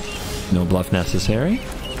bluffy. No bluff necessary.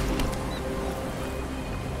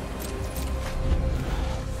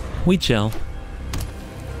 We chill.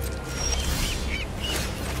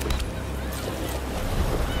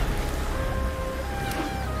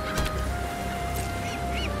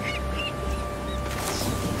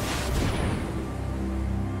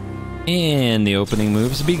 And the opening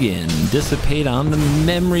moves begin. Dissipate on the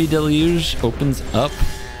Memory Deluge opens up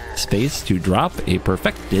space to drop a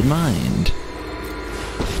Perfected Mind.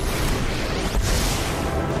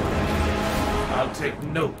 I'll take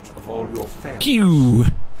note of all your failures. Q.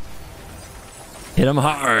 Hit him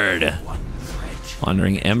hard. One threat.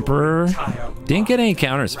 Wandering Emperor. Didn't get any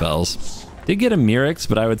counter spells. Did get a Mirix,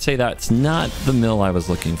 but I would say that's not the mill I was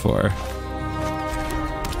looking for.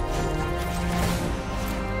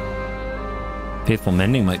 Faithful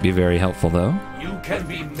Mending might be very helpful, though. You can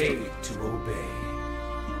be made to obey.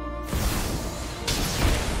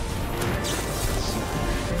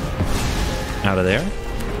 Out of there.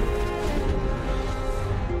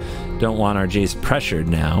 Don't want our Jace pressured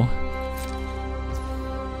now.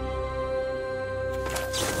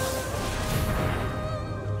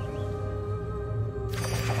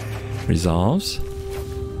 Resolves.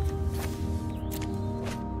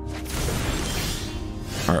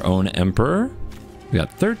 Our own Emperor. We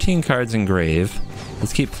got 13 cards in grave.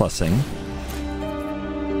 Let's keep plussing.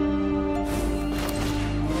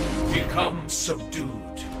 Become subdued.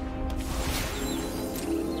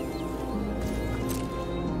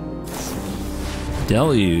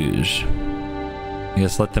 Deluge. I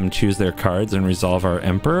guess let them choose their cards and resolve our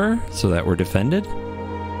Emperor so that we're defended.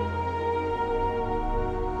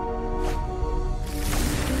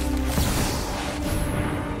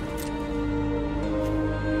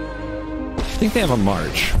 I think they have a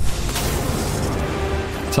march.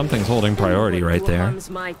 Something's holding priority right there. Who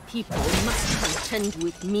harms my people must contend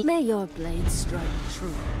with me. May your blade strike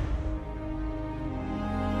true.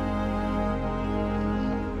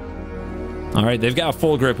 All right, they've got a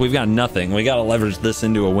full grip. We've got nothing. We got to leverage this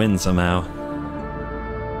into a win somehow.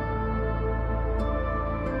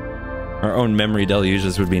 Our own memory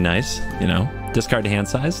deluges would be nice, you know. Discard to hand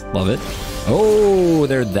size. Love it. Oh,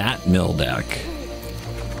 they're that mill deck.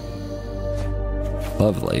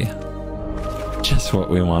 Lovely. Just what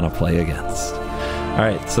we want to play against. All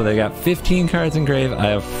right, so they got 15 cards in grave. I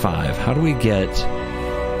have 5. How do we get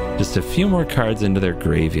just a few more cards into their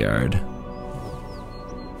graveyard?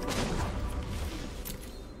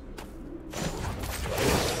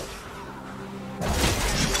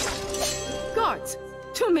 Guards,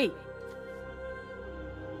 to me.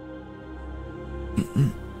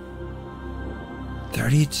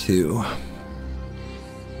 32.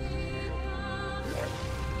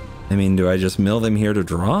 I mean, do I just mill them here to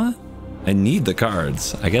draw? I need the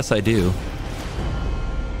cards. I guess I do.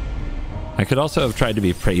 I could also have tried to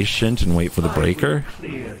be patient and wait for the breaker.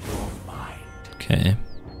 Okay.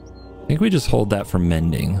 I think we just hold that for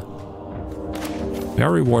mending. We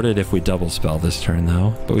are rewarded if we double spell this turn,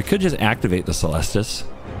 though. But we could just activate the Celestis.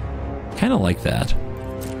 Kind of like that.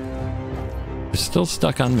 They're still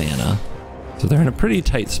stuck on mana. So they're in a pretty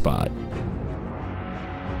tight spot.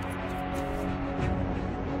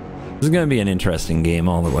 This is going to be an interesting game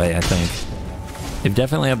all the way, I think. They've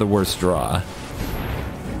definitely had the worst draw.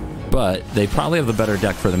 But they probably have the better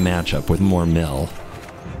deck for the matchup with more mill.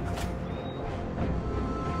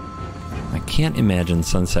 I can't imagine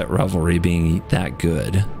Sunset Revelry being that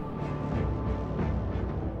good.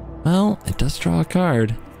 Well, it does draw a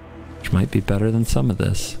card, which might be better than some of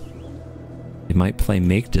this. They might play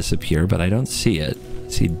Make Disappear, but I don't see it. I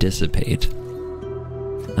see Dissipate.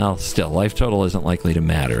 Well, still, life total isn't likely to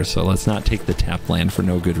matter, so let's not take the tap land for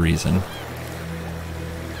no good reason.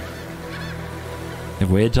 I've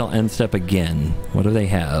waited till end step again. What do they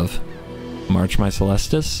have? March My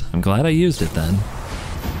Celestis? I'm glad I used it then.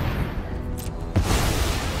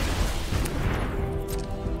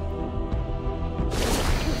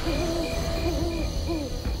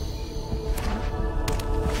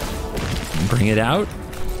 Bring it out.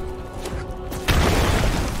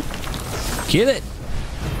 Get it.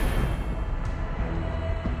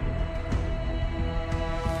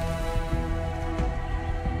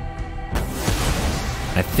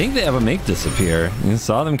 I think they have a Make Disappear. You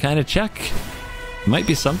saw them kind of check. Might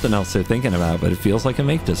be something else they're thinking about, but it feels like a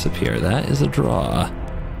Make Disappear. That is a draw.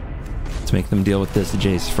 Let's make them deal with this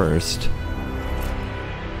Jace first.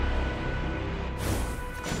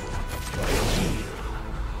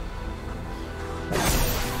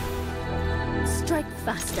 Strike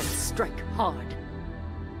fast and strike hard.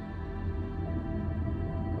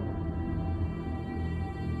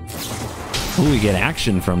 Ooh, we get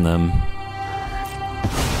action from them.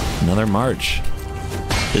 Another March.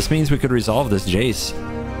 This means we could resolve this Jace.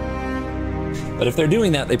 But if they're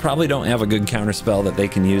doing that, they probably don't have a good counterspell that they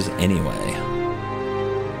can use anyway.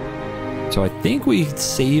 So I think we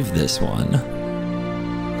save this one.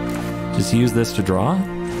 Just use this to draw.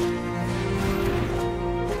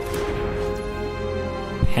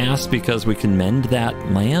 Pass because we can mend that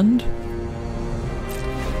land.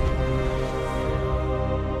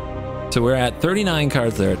 So we're at 39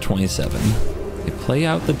 cards, they're at 27. They play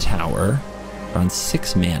out the tower. They're on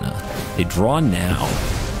 6 mana. They draw now.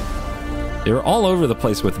 They're all over the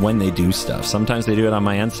place with when they do stuff. Sometimes they do it on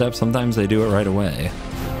my end step, sometimes they do it right away.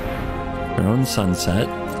 Their own sunset.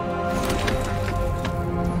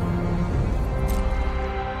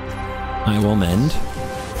 I will mend.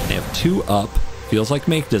 They have 2 up. Feels like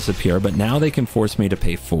make disappear, but now they can force me to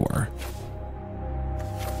pay 4.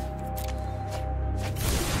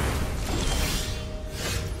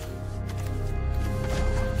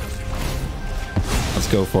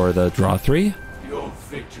 Let's go for the draw 3. Your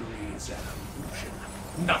victory is an illusion.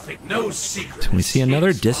 Nothing, no secret. Can we see another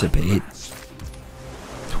escapes my dissipate? grasp.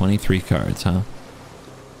 23 cards, huh?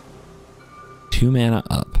 2 mana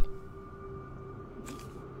up.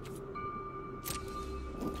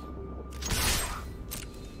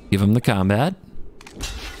 Give him the combat.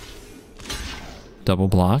 Double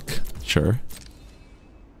block, sure.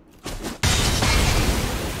 I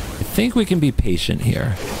think we can be patient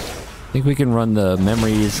here. I think we can run the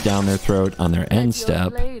memories down their throat on their end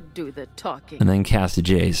step. Do the talking. And then cast a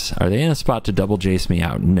Jace. Are they in a spot to double Jace me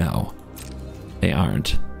out? No. They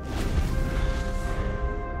aren't.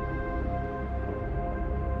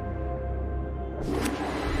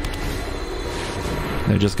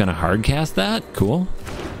 They're just gonna hard cast that? Cool.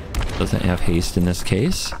 Doesn't have haste in this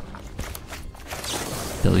case.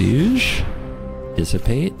 Deluge.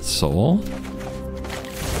 Dissipate. Soul.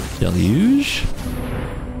 Deluge.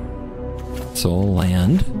 Soul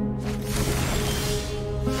land.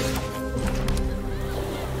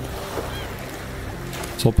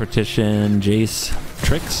 Soul Partition, Jace,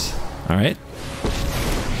 Tricks. Alright.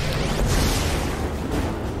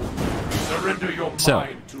 Surrender your So,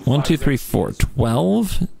 mind to 1, 2, 3, 4.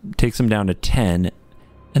 12 takes him down to 10.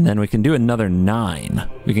 And then we can do another 9.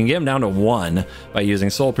 We can get him down to 1 by using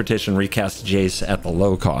Soul Partition, recast Jace at the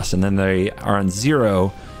low cost. And then they are on 0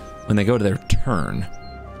 when they go to their turn.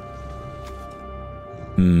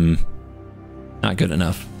 Not good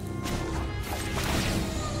enough.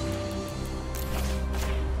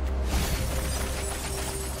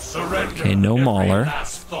 surrender. Okay, no Every Mauler.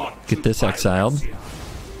 last thought Get to this exiled. Valencia.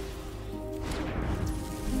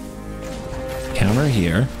 Counter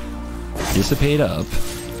here. Dissipate up.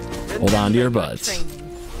 Hold on to your butts.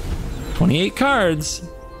 28 cards.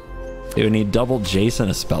 They would need double Jace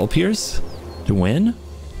and a Spell Pierce to win.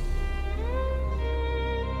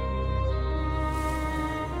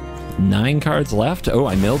 9 cards left. Oh,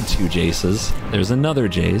 I milled 2 Jaces. There's another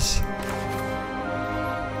Jace.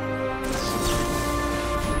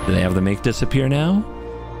 Do they have the make disappear now?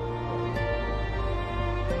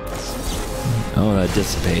 Oh, that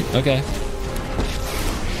dissipate. Okay.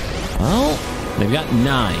 Well, they've got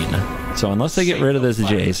 9. So unless they get rid of this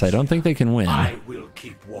Jace, I don't think they can win. I will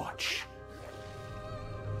keep watch.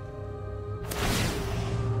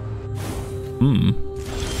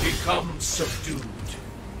 Become subdued.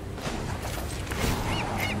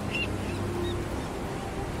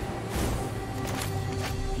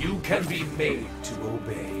 You can be made to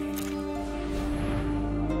obey.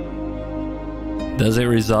 Does it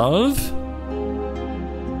resolve?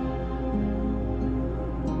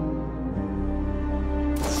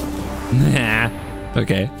 Nah.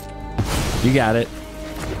 Okay. You got it.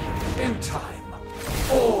 In time,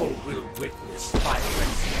 all will witness my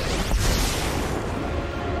rescue.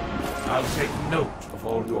 I'll take note of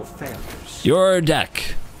all your failures. Your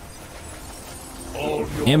deck. All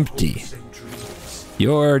your Empty. hopes and dreams.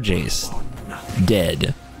 Your Jace.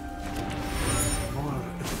 Dead. More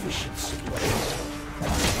efficiency.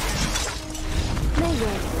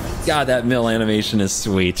 God, that mill animation is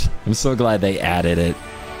sweet. I'm so glad they added it.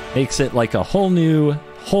 Makes it like a whole new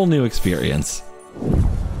experience.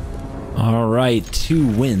 All right, 2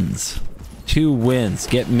 wins. 2 wins.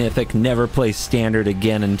 Get Mythic, never play Standard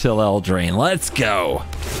again until Eldraine. Let's go.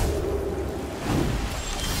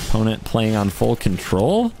 Opponent playing on full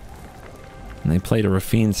control. And they played a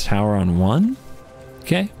Rafine's Tower on 1.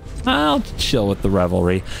 Okay, I'll chill with the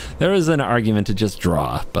Revelry. There is an argument to just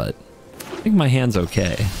draw, but I think my hand's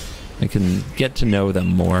okay. I can get to know them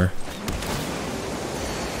more.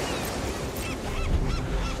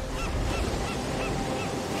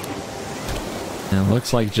 And it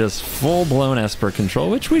looks like just full-blown Esper control,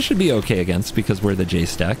 which we should be okay against because we're the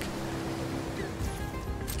Jace deck.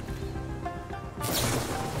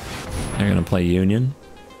 They're going to play Union.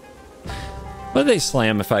 What do they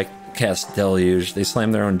slam if I cast Deluge? They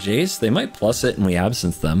slam their own Jace? They might plus it and we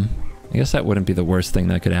absence them. I guess that wouldn't be the worst thing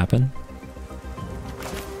that could happen.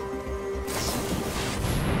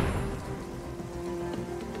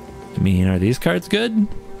 I mean, are these cards good?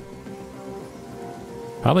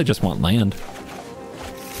 Probably just want land.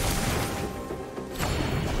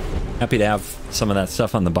 Happy to have some of that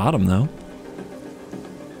stuff on the bottom, though.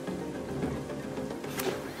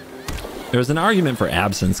 There's an argument for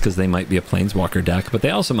Absence because they might be a Planeswalker deck, but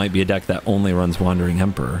they also might be a deck that only runs Wandering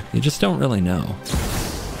Emperor. You just don't really know.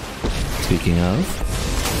 Speaking of...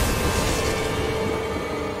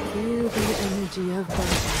 Feel the energy of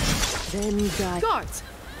battle, then guide. Guards,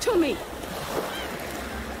 to me!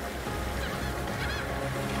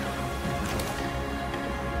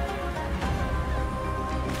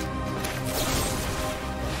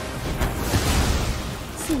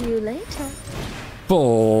 See you later.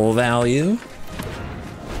 Full value.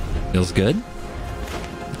 Feels good.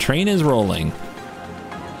 The train is rolling.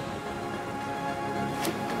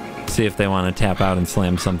 See if they want to tap out and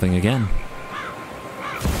slam something again.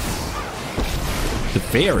 The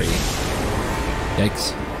fairy.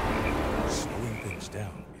 Yikes. Slowing things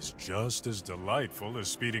down is just as delightful as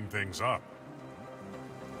speeding things up.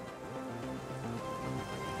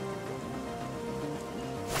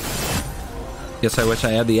 Guess I wish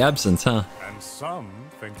I had the Absence, huh? And some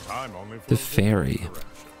think time only for The fairy.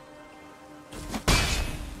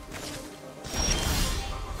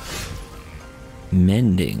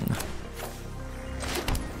 Mending.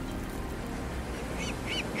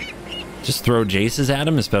 Just throw Jaces at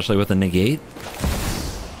him, especially with a negate.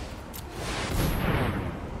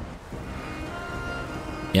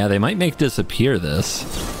 Yeah, they might make disappear this.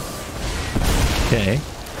 Okay.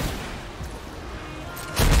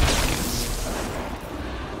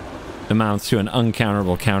 Amounts to an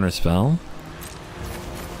uncounterable counterspell.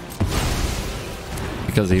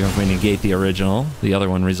 Because even if we negate the original, the other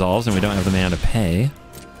one resolves and we don't have the mana to pay.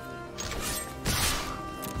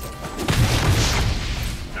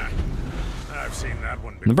 I've seen that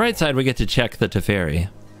one before. On the bright side, we get to check the Teferi.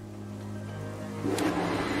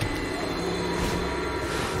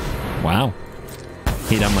 Wow.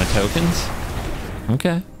 Heat on my tokens?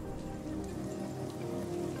 Okay.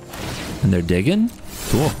 And they're digging?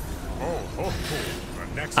 Cool.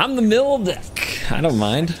 I'm the mill deck. I don't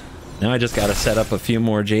mind. Now I just gotta set up a few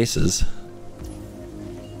more Jaces.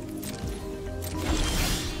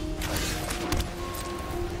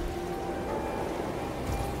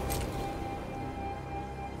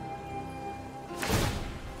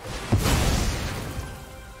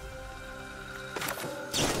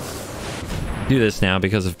 Do this now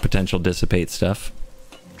because of potential dissipate stuff.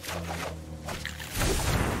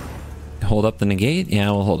 Hold up the negate?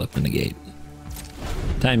 Yeah, we'll hold up the negate.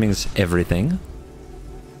 Timing's everything.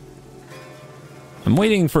 I'm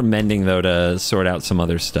waiting for Mending, though, to sort out some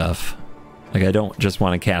other stuff. Like, I don't just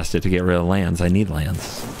want to cast it to get rid of lands. I need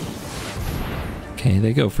lands. Okay,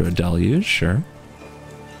 they go for a Deluge, sure.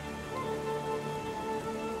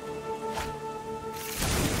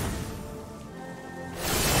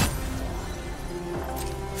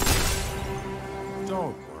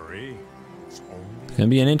 Don't worry. It's Gonna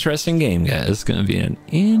be an interesting game, guys. It's gonna be an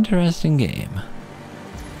interesting game.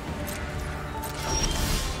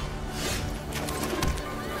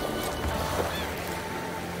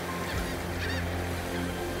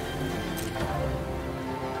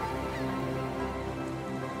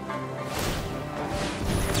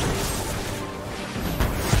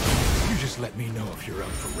 You just let me know if you're up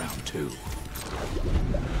for round 2.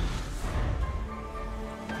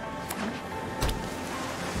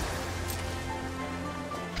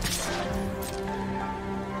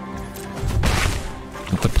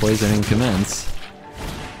 Let the poisoning commence.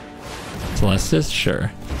 Celestis? Sure.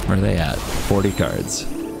 Where are they at? 40 cards.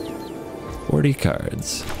 40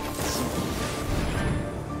 cards.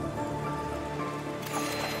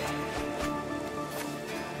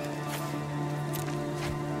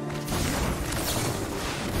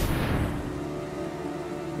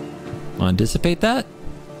 Want to dissipate that?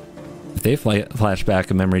 If they flash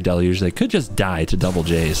back a Memory Deluge, they could just die to double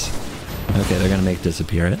Jace. Okay, they're gonna make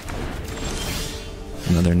disappear it.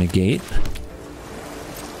 Another negate.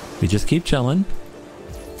 We just keep chilling.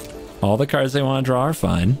 All the cards they want to draw are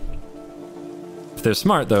fine. If they're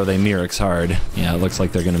smart, though, they Mirrex hard. Yeah, it looks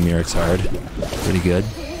like they're gonna Mirrex hard. Pretty good.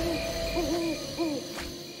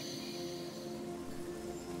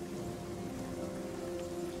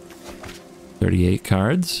 $38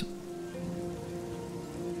 cards.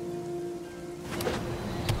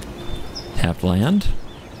 Tap land.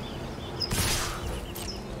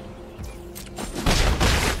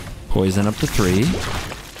 Poison up to 3.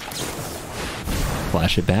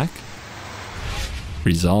 Flash it back.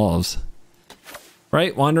 Resolves.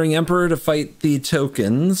 Right, Wandering Emperor to fight the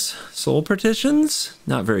tokens. Soul Partitions?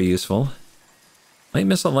 Not very useful. Might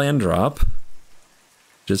miss a land drop,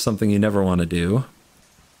 which is something you never want to do.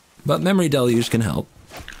 But Memory Deluge can help.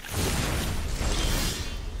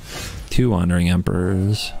 2 Wandering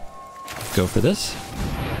Emperors. Go for this.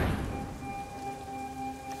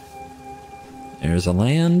 There's a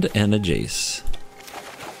land and a Jace.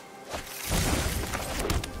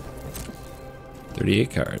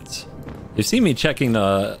 38 cards. You've seen me checking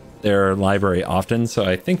their library often, so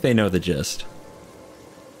I think they know the gist.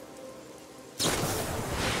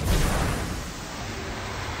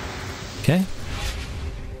 Okay.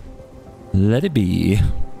 Let it be.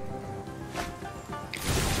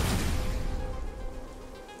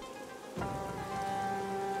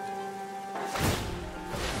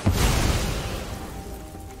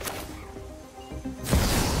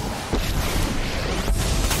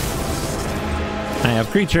 I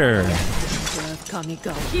have creature.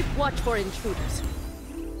 Keep watch for intruders.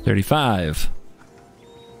 35.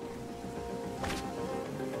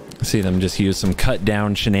 See them just use some cut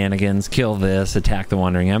down shenanigans, kill this, attack the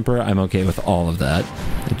Wandering Emperor. I'm okay with all of that.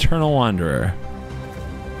 Eternal Wanderer.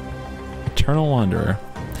 Eternal Wanderer.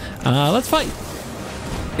 Let's fight.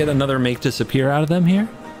 Get another Make Disappear out of them here.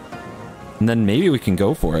 And then maybe we can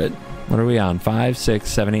go for it. What are we on? 5, 6,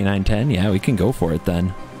 7, 8, 9, 10? Yeah, we can go for it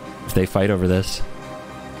then. If they fight over this.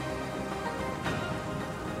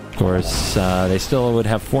 Of course, they still would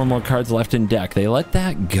have 4 more cards left in deck. They let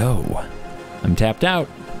that go. I'm tapped out.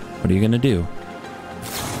 What are you going to do?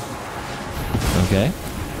 Okay.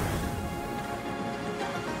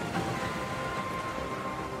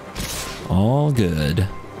 All good.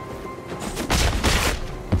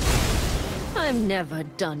 I'm never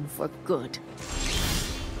done for good.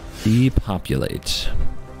 Depopulate.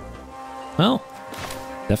 Well,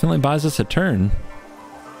 definitely buys us a turn.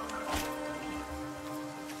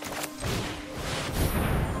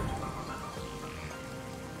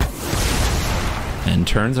 And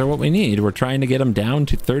turns are what we need. We're trying to get them down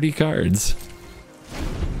to 30 cards.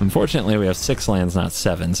 Unfortunately, we have 6 lands, not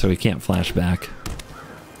 7, so we can't flash back.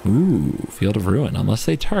 Ooh, Field of Ruin, unless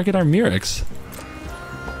they target our Murex.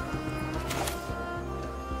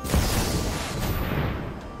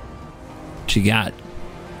 What you got?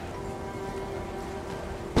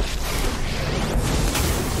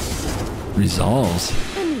 Resolves.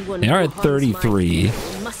 They are at 33.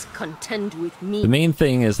 Must contend with me. The main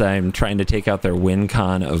thing is that I'm trying to take out their win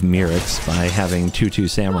con of Murex by having 2/2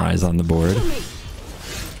 samurais on the board.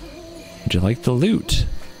 Would you like to loot?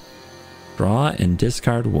 Draw and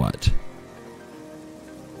discard what?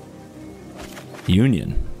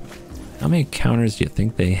 Union. How many counters do you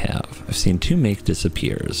think they have? I've seen 2 Make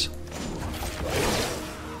Disappears.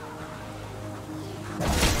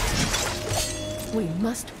 We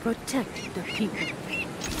must protect the people.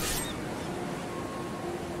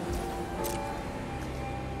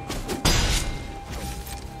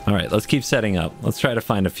 All right, let's keep setting up. Let's try to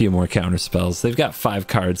find a few more counter spells. They've got 5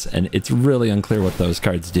 cards, and it's really unclear what those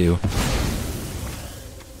cards do.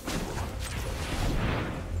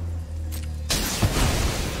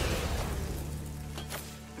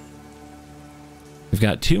 We've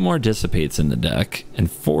got 2 more Dissipates in the deck,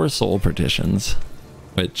 and 4 Soul Partitions,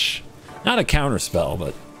 which, not a counter spell,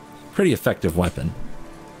 but pretty effective weapon.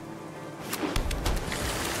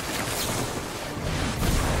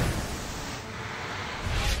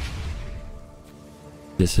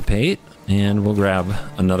 Dissipate, and we'll grab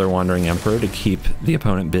another Wandering Emperor to keep the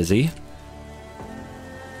opponent busy.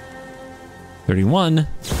 31.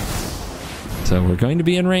 So we're going to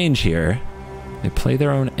be in range here. They play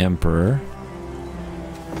their own Emperor.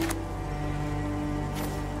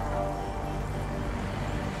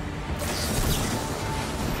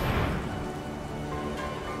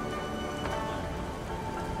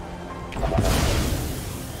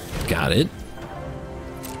 Got it.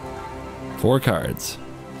 4 cards.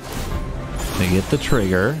 They get the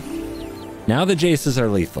trigger. Now the Jaces are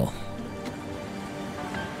lethal.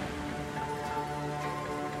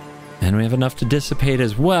 And we have enough to dissipate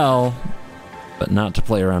as well, but not to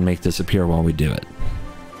play around Make Disappear while we do it.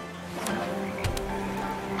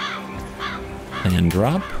 And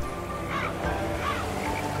drop.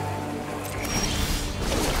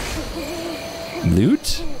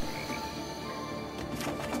 Loot.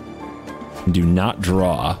 Do not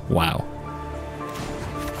draw. Wow.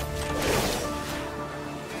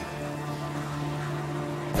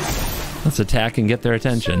 Let's attack and get their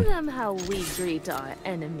attention. Show them how we greet our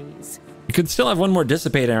enemies. We could still have 1 more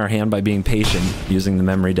Dissipate in our hand by being patient, using the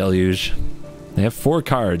Memory Deluge. They have 4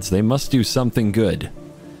 cards. They must do something good.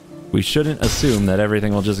 We shouldn't assume that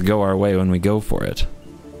everything will just go our way when we go for it.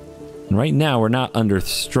 And right now, we're not under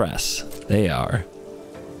stress. They are.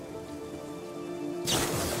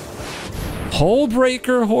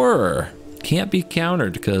 Hullbreaker Horror. Can't be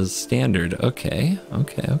countered because standard. Okay,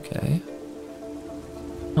 okay.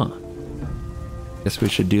 Huh. Guess we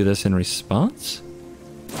should do this in response.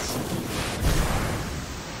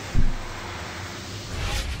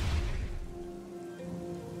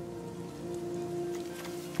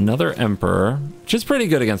 Another Emperor, which is pretty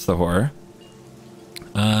good against the Horror.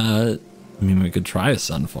 I mean, we could try a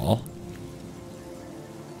Sunfall.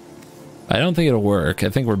 I don't think it'll work. I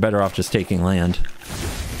think we're better off just taking land.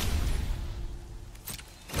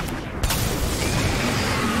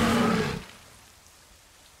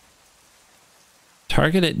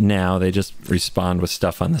 Target it now, they just respond with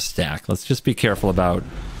stuff on the stack. Let's just be careful about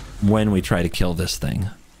when we try to kill this thing.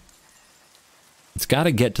 It's got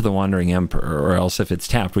to get to the Wandering Emperor, or else if it's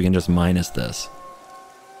tapped, we can just minus this.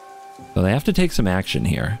 So they have to take some action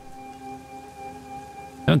here.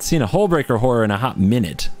 I haven't seen a Hullbreaker Horror in a hot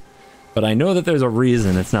minute, but I know that there's a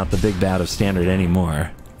reason it's not the big bad of Standard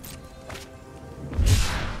anymore.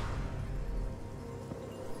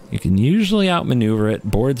 You can usually outmaneuver it.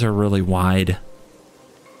 Boards are really wide.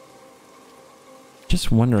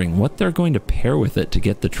 Just wondering what they're going to pair with it to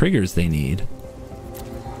get the triggers they need.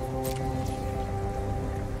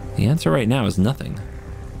 The answer right now is nothing.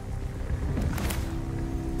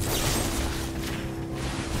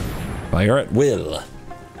 Fire at will.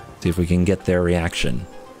 See if we can get their reaction.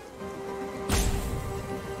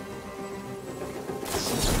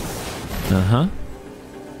 Uh-huh.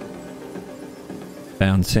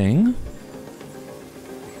 Bouncing.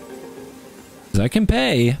 'Cause I can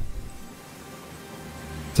pay.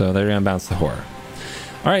 So they're gonna bounce the Horror.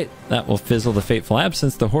 Alright, that will fizzle the Fateful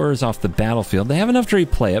Absence. The Horror's off the battlefield. They have enough to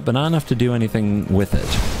replay it, but not enough to do anything with it.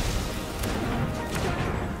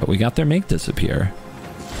 But we got their Make Disappear.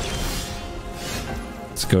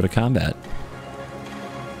 Let's go to combat.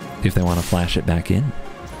 See if they want to flash it back in.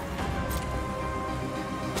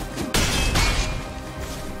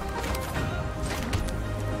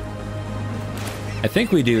 I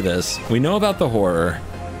think we do this. We know about the Horror.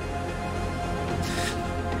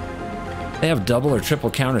 They have double or triple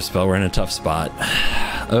counterspell. We're in a tough spot.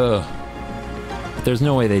 Ugh. But there's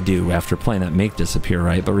no way they do after playing that Make Disappear,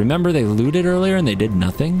 right? But remember they looted earlier and they did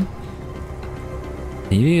nothing?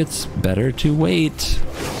 Maybe it's better to wait.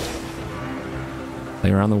 Play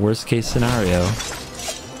around the worst case scenario.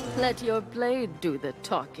 Let your blade do the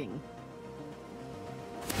talking.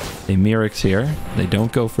 They Mirix here. They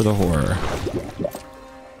don't go for the Horror.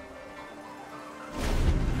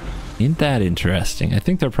 Ain't that interesting? I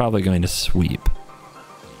think they're probably going to sweep.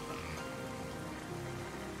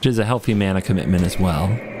 Which is a healthy mana commitment as well.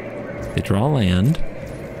 They draw land.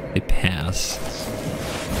 They pass.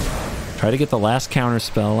 Try to get the last counter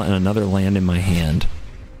spell and another land in my hand.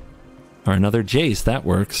 Or another Jace, that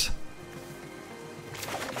works.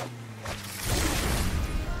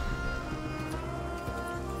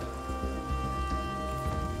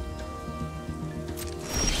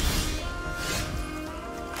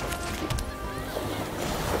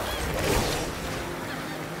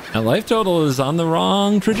 Now life total is on the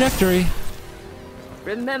wrong trajectory.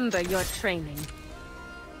 Remember your training.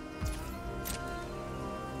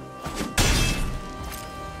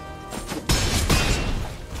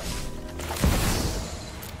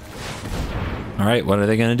 All right, what are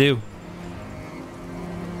they going to do?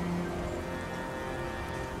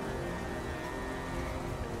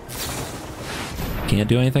 Can't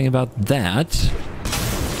do anything about that.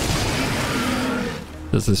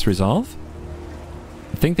 Does this resolve?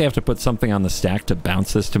 I think they have to put something on the stack to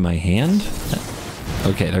bounce this to my hand.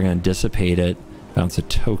 Okay, they're going to dissipate it, bounce a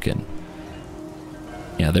token.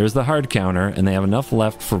 Yeah, there's the hard counter, and they have enough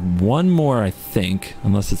left for one more, I think,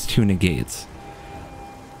 unless it's two negates.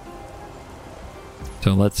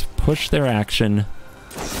 So let's push their action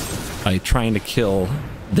by trying to kill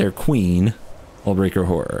their queen, Hullbreaker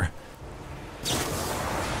Horror.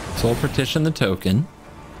 Soul Partition the token.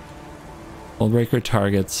 Hullbreaker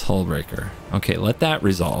targets Hullbreaker. Okay, let that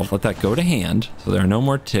resolve. Let that go to hand. So there are no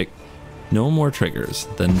more triggers.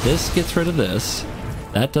 Then this gets rid of this.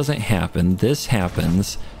 That doesn't happen. This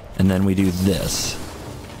happens. And then we do this.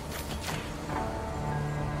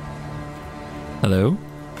 Hello?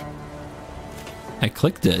 I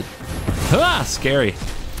clicked it. Ah, scary.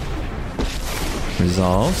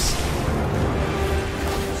 Resolves.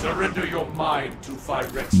 Surrender your mind to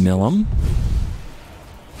Phyrex. Mill 'em.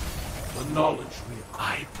 The knowledge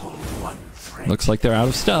I pull one thread. Looks like they're out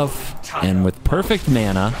of stuff. And with perfect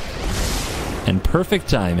mana and perfect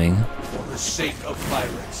timing, For the sake of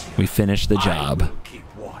Phyrex, we finish the I job. will keep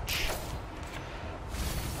watch.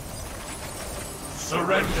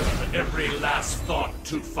 Surrender every last thought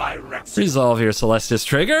to Phyrex. Resolve your Celestis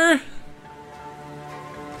trigger.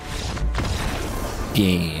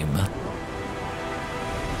 Game.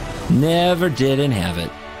 Never didn't have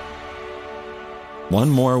it. One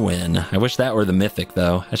more win. I wish that were the Mythic,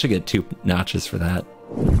 though. I should get 2 notches for that.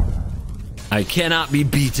 I cannot be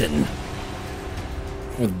beaten.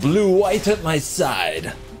 With blue-white at my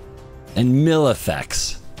side. and mill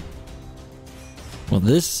effects. Will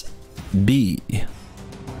this be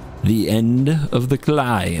the end of the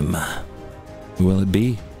climb? Will it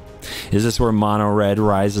be? Is this where mono red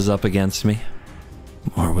rises up against me?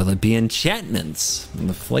 Or will it be enchantments,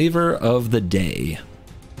 the flavor of the day?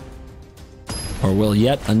 Or will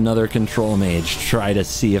yet another control mage try to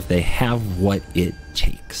see if they have what it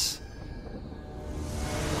takes?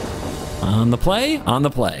 On the play? On the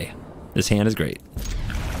play. This hand is great.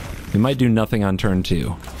 We might do nothing on turn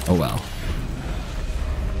 2. Oh well.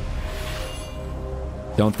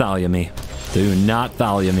 Don't Thalia me. Do not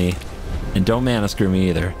Thalia me. And don't mana screw me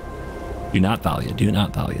either. Do not Thalia. Do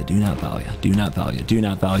not Thalia. Do not Thalia. Do not Thalia. Do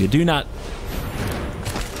not Thalia. Do not.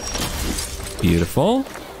 Beautiful.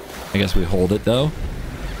 I guess we hold it though.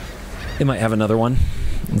 They might have another one.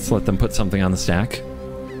 Let's let them put something on the stack.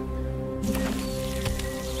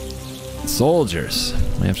 Soldiers.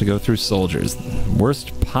 We have to go through soldiers.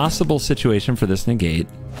 Worst possible situation for this negate.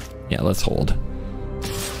 Yeah, let's hold.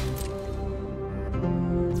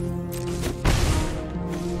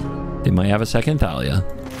 They might have a second Thalia.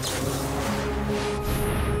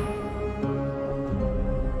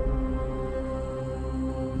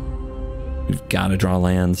 We've got to draw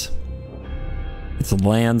lands. It's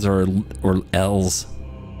lands or L's.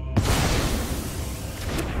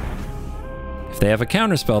 If they have a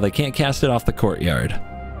counterspell, they can't cast it off the courtyard.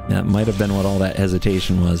 That might have been what all that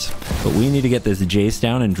hesitation was. But we need to get this Jace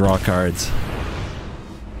down and draw cards.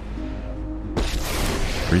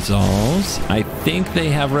 Resolves. I think they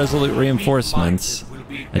have resolute reinforcements.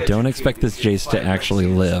 I don't expect this Jace to actually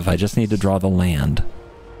live. I just need to draw the land.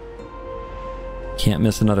 Can't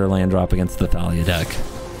miss another land drop against the Thalia deck.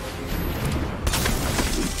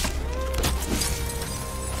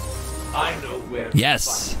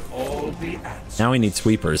 Yes! Now we need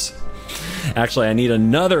sweepers. Actually, I need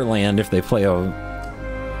another land if they play a land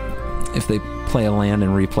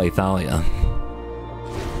and replay Thalia.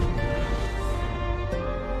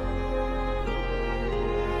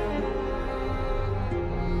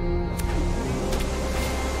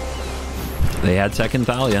 They had second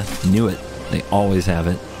Thalia. Knew it. They always have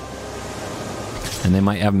it. And they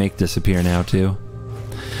might have Make Disappear now too.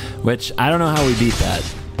 Which, I don't know how we beat that.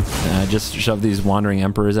 Just shove these Wandering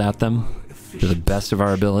Emperors at them to the best of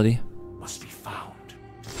our ability. Must be found.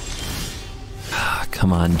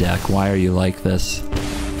 Come on, deck. Why are you like this?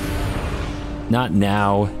 Not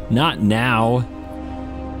now. Not now.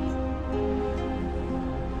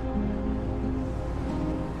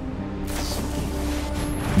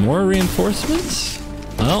 More reinforcements?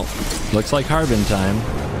 Well, looks like Harbin time.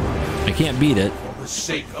 I can't beat it. For the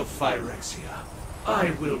sake of Phyrexia,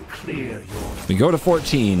 I will clear your... We go to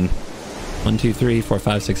 14. 1, 2, 3, 4,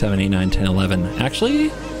 5, 6, 7, 8, 9, 10, 11.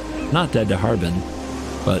 Actually, not dead to Harbin,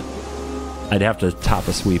 but I'd have to top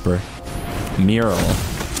a sweeper. Mural.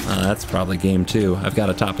 That's probably game 2. I've got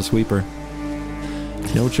to top a sweeper.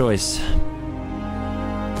 No choice.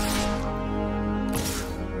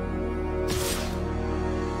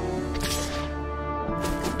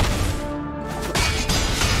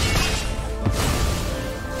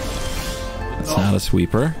 It's not a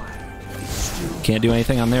sweeper. Can't do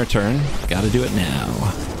anything on their turn. Gotta do it now.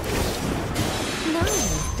 Now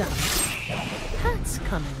you're done. That's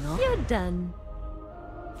coming off. You're done.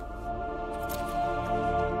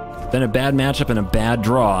 Been a bad matchup and a bad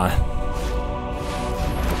draw.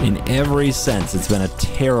 In every sense, it's been a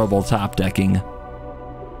terrible top decking.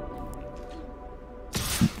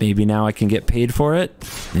 Maybe now I can get paid for it.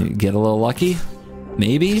 Get a little lucky.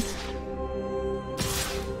 Maybe.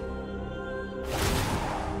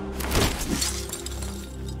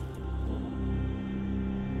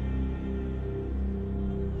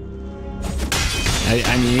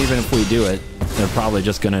 I mean, even if we do it, they're probably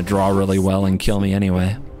just going to draw really well and kill me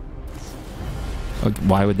anyway.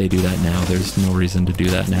 Why would they do that now? There's no reason to do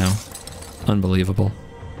that now. Unbelievable.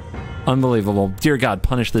 Unbelievable. Dear God,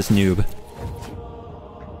 punish this noob.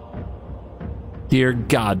 Dear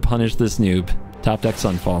God, punish this noob. Top deck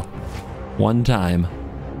Sunfall. One time.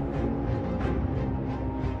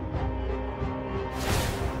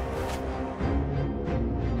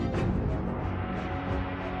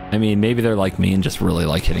 I mean, maybe they're like me and just really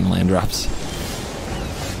like hitting land drops.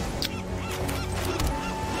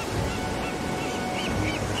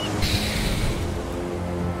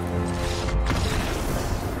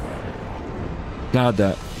 God,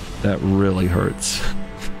 that really hurts.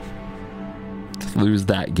 To lose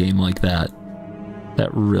that game like that.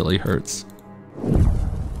 That really hurts.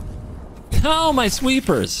 Oh, my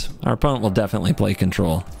sweepers! Our opponent will definitely play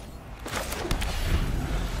control.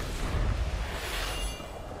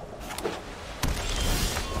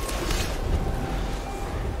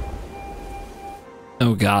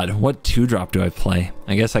 Oh god, what 2-drop do I play?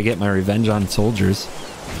 I guess I get my revenge on soldiers.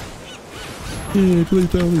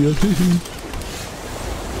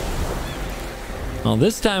 Well,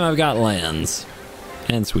 this time I've got lands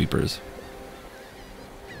and sweepers.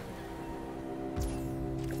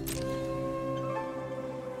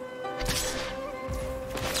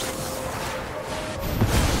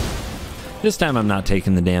 This time I'm not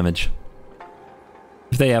taking the damage.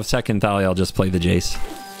 If they have second Thalia, I'll just play the Jace.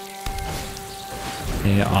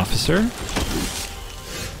 Hey, officer.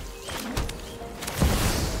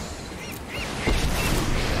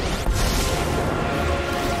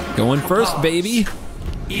 Going first, baby.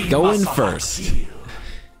 Going first.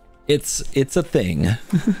 It's a thing.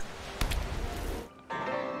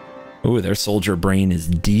 Ooh, their soldier brain is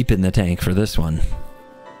deep in the tank for this one.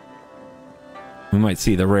 We might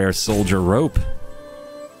see the rare soldier rope.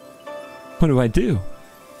 What do I do?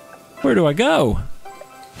 Where do I go?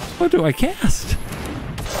 What do I cast?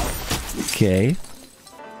 Okay.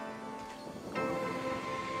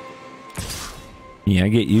 Yeah,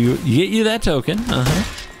 get you that token.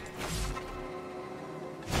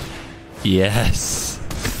 Yes.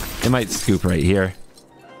 It might scoop right here.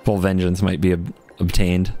 Full vengeance might be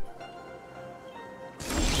obtained.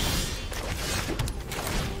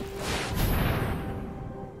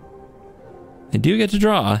 I do get to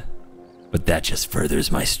draw, but that just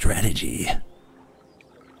furthers my strategy.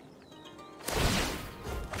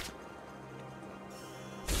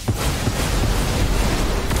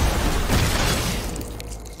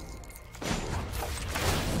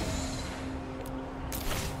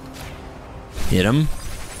 Hit him.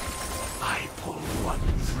 I pull one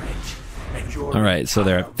thread, and you're all right, so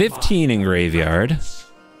they're at 15 in graveyard.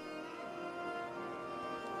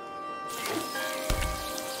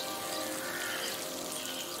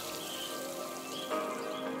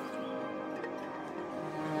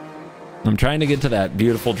 I'm trying to get to that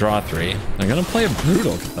beautiful draw 3. They're gonna play a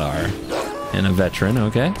Brutal Cathar and a Veteran,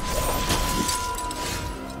 okay.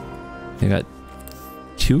 They got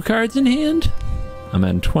 2 cards in hand. I'm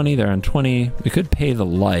on 20, they're on 20. We could pay the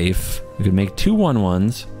life. We could make 2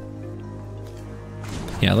 1/1s.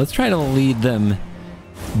 Yeah, let's try to lead them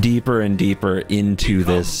deeper and deeper into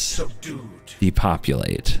this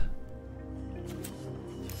depopulate.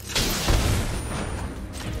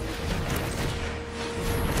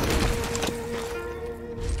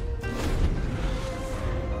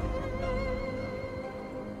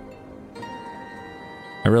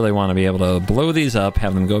 I really want to be able to blow these up,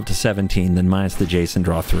 have them go up to 17, then minus the Jason,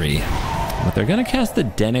 draw 3. But they're going to cast the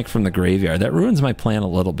Denick from the graveyard. That ruins my plan a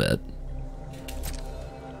little bit.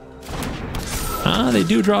 Ah, they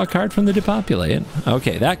do draw a card from the depopulate.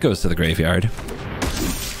 Okay, that goes to the graveyard.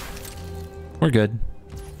 We're good.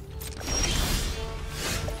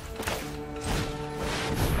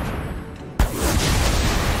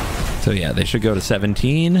 So yeah, they should go to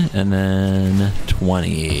 17 and then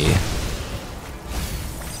 20.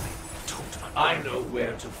 I know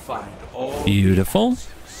where to find all. Beautiful.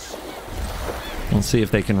 We'll see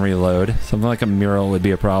if they can reload. Something like a mural would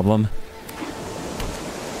be a problem.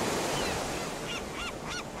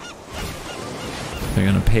 They're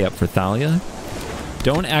going to pay up for Thalia.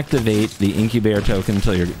 Don't activate the Incubator token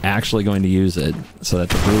until you're actually going to use it, so that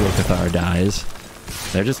the Brutal Cathar dies.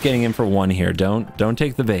 They're just getting in for 1 here. Don't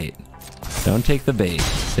take the bait. Don't take the bait.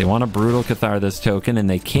 They want to Brutal Cathar this token, and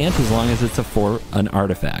they can't as long as it's an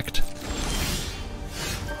artifact.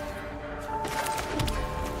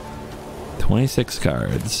 26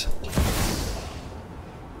 cards.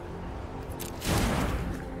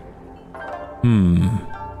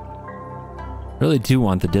 Really do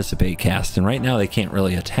want the Dissipate cast, and right now they can't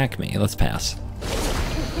really attack me. Let's pass.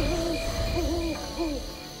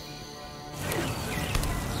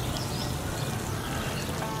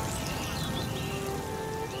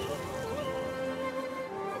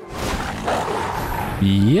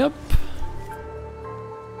 Yep.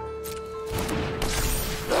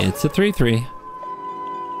 It's a 3/3.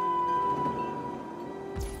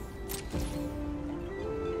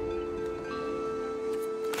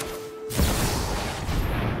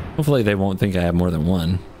 Hopefully they won't think I have more than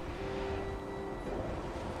 1.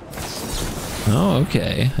 Oh,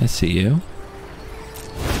 okay. I see you.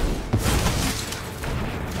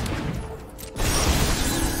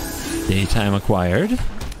 Daytime acquired.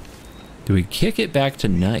 Do we kick it back to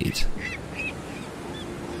night?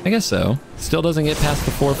 I guess so. Still doesn't get past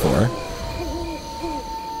the 4/4.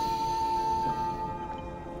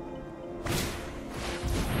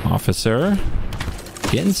 Officer.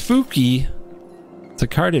 Getting spooky. It's a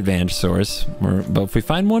card advantage source, but if we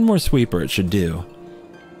find 1 more sweeper, it should do.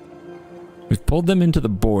 We've pulled them into the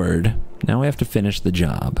board. Now we have to finish the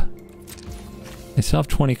job. They still have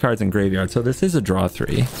 20 cards in graveyard, so this is a draw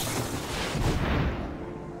 3.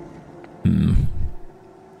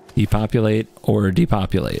 Depopulate or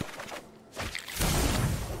depopulate.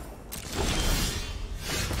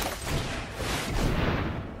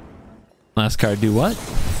 Last card do what?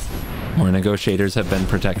 More negotiators have been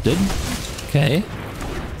protected. Okay.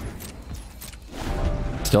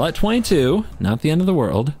 Still at 22. Not the end of the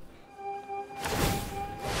world.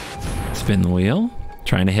 Spin the wheel.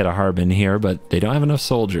 Trying to hit a Harbin here, but they don't have enough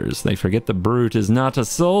soldiers. They forget the brute is not a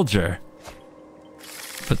soldier.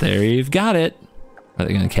 But there you've got it. Are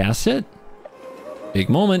they going to cast it? Big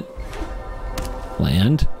moment.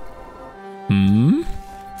 Land.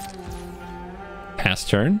 Pass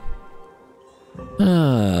turn.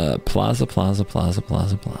 Plaza.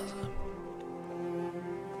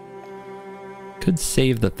 Could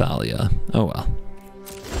save the Thalia. Oh well.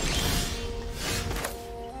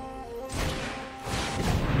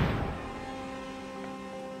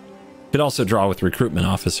 Could also draw with Recruitment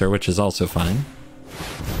Officer, which is also fine.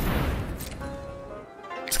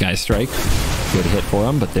 Sky Strike. Good hit for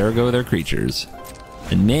them, but there go their creatures.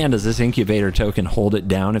 And man, does this Incubator token hold it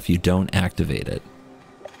down if you don't activate it.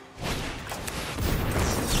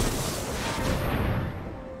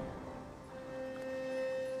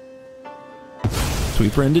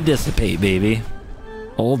 Sweeper into Dissipate, baby.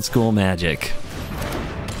 Old school magic.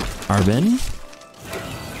 Harbin.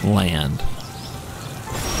 Land.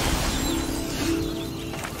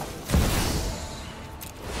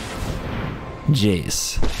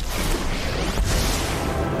 Jace.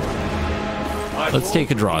 Let's take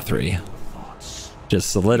a draw 3. Just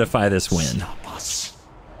solidify this win.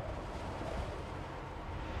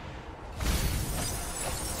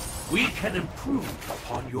 We can improve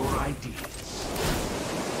upon your ideas.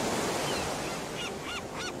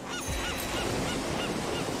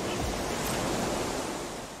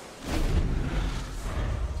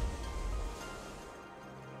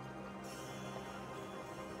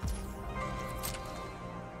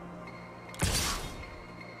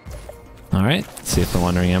 Alright, see if the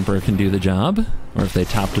Wandering Emperor can do the job, or if they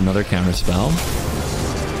topped another counterspell.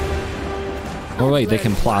 Oh wait, they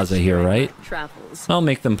can Plaza here, right? I'll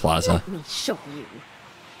make them Plaza. Let me show you.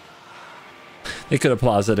 They could have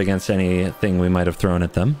Plaza'd against anything we might have thrown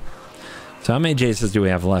at them. So how many Jaces do we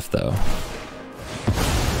have left, though?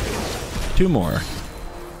 2 more.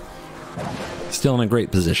 Still in a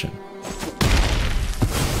great position.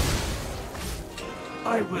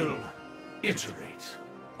 I will iterate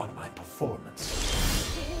on my performance.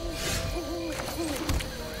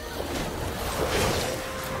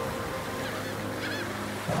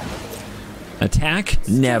 Attack?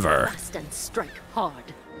 Never. Fast and strike hard.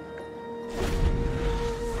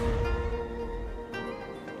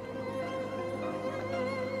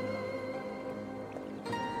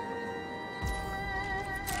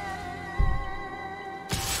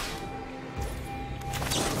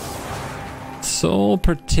 Soul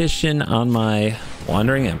Partition on my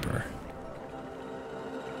Wandering Emperor.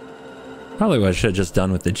 Probably what I should have just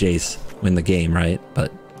done with the Jace. Win the game, right?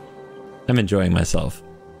 But I'm enjoying myself.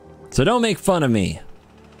 So don't make fun of me.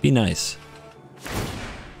 Be nice.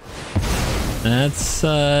 That's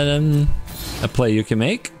a play you can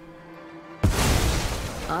make.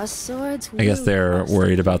 Our swords I guess they're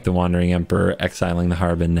worried about the Wandering Emperor exiling the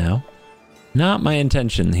Harbin now. Not my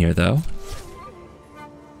intention here, though.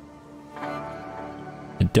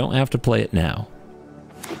 I don't have to play it now.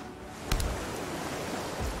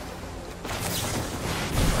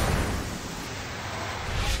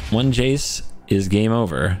 One Jace is game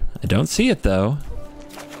over. I don't see it, though.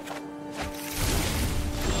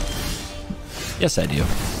 Yes, I do.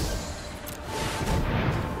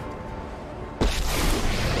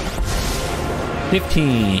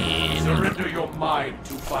 Surrender your mind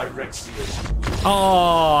to Phyrexian.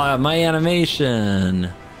 Oh, my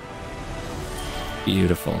animation.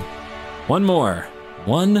 Beautiful. One more.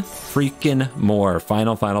 One freaking more.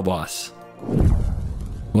 Final boss.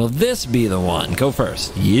 Will this be the one? Go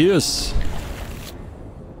first. Yes.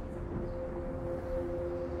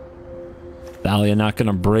 Thalia not going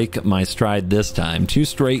to break my stride this time. 2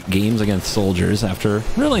 straight games against soldiers after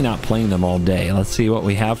really not playing them all day. Let's see what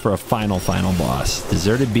we have for a final boss.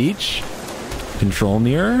 Deserted Beach. Control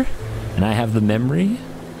Mirror. And I have the memory.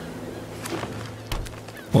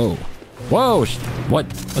 Whoa. Whoa! What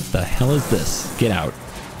the hell is this? Get out.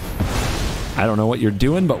 I don't know what you're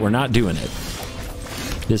doing, but we're not doing it.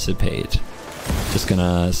 Dissipate. Just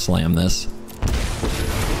gonna slam this.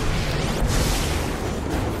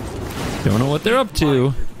 Don't know what they're up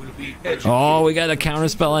to. Oh, we got a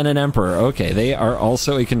counterspell and an Emperor. Okay, they are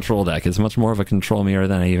also a control deck. It's much more of a control mirror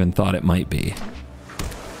than I even thought it might be.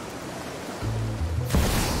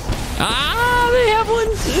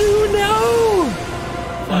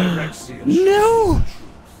 Phyrexia's No!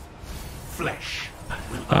 flesh.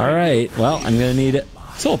 All right. Well, I'm gonna need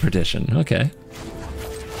soul partition. Okay.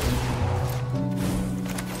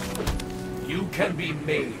 You can be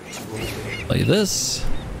made to obey. Play this.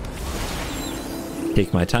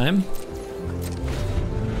 Take my time.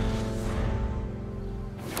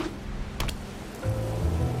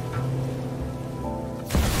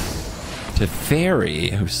 Teferi,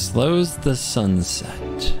 who slows the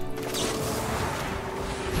sunset.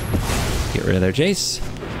 Get rid of their Jace.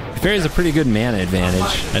 Teferi is a pretty good mana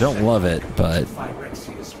advantage. I don't love it, but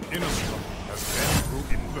Phyrexia's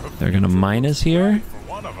they're gonna mine us here.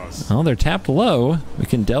 Oh, they're tapped low. We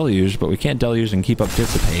can deluge, but we can't deluge and keep up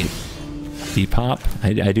dissipate. Depop.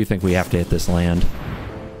 I do think we have to hit this land.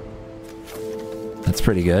 That's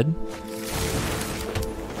pretty good.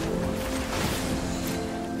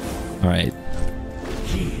 All right.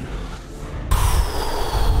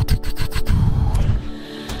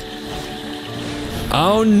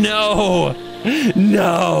 Oh no!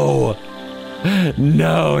 No!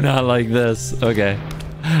 No, not like this. Okay.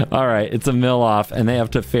 All right, it's a mill off, and they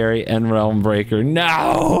have to ferry and Realm Breaker.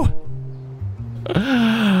 No!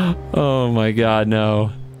 Oh my god,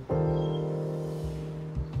 no.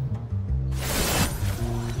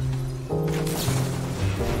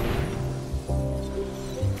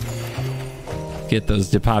 Get those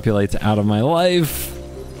depopulates out of my life.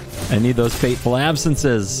 I need those fateful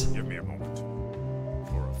absences. Give me a moment.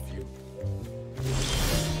 For a few.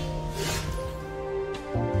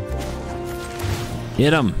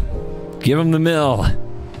 Hit him. Give him the mill.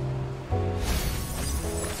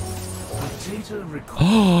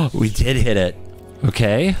 Oh, we did hit it.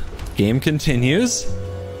 Okay. Game continues.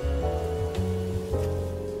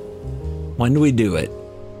 When do we do it?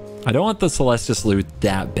 I don't want the Celestis loot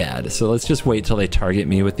that bad, so let's just wait till they target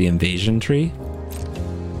me with the invasion tree.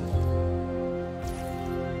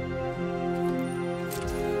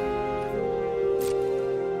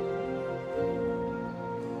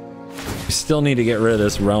 We still need to get rid of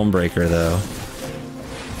this Realm Breaker, though.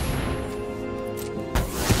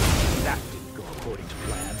 That didn't go according to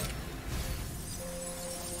plan.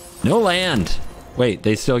 No land. Wait,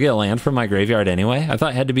 they still get land from my graveyard anyway? I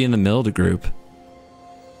thought it had to be in the milled group.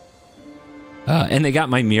 And they got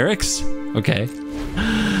my Mirrex? Okay.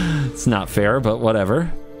 It's not fair, but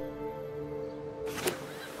whatever.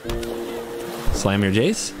 Slam your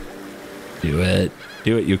Jace. Do it.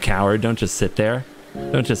 Do it, you coward. Don't just sit there.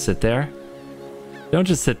 Don't just sit there. Don't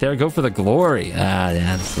just sit there. Go for the glory. Ah,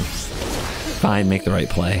 yeah. Fine, make the right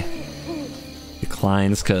play.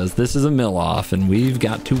 Declines because this is a mill off and we've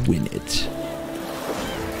got to win it.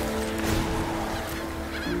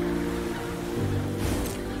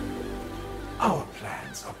 Our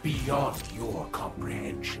plans are beyond your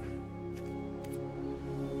comprehension.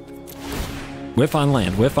 Whiff on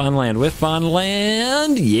land, whiff on land, whiff on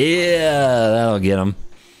land. Yeah, that'll get him.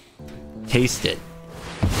 Taste it.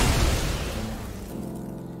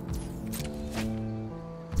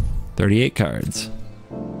 $38 cards.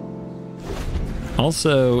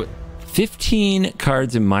 Also, 15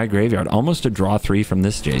 cards in my graveyard. Almost a draw 3 from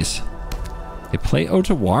this Jace. They play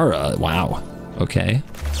Otawara. Wow. Okay.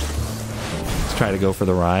 Let's try to go for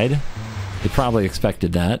the ride. They probably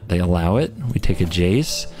expected that. They allow it. We take a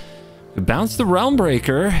Jace. We bounce the Realm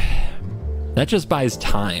Breaker. That just buys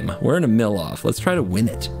time. We're in a mill off. Let's try to win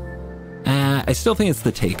it. I still think it's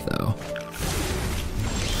the take, though.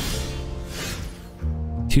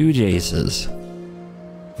 2 Jaces.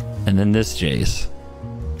 And then this Jace.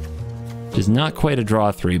 Which is not quite a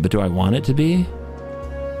draw 3, but do I want it to be?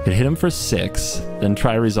 Could hit him for 6, then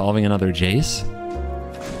try resolving another Jace.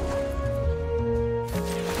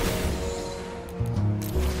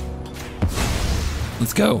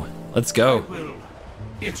 Let's go. Let's go.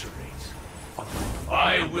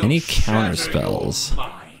 Any counter spells?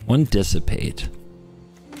 1 dissipate.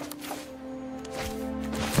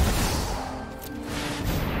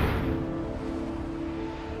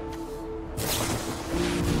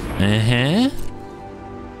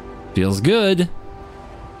 Feels good.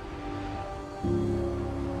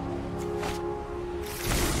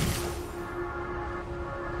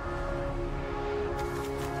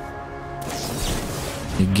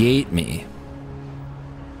 Negate me.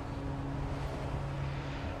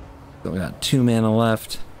 So we got 2 mana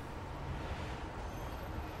left.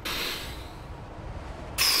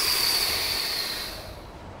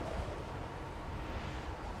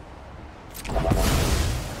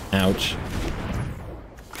 Ouch.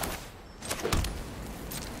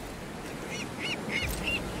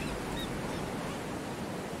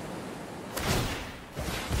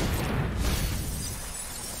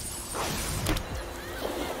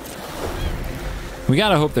 We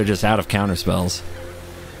gotta hope they're just out of counterspells.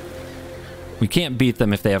 We can't beat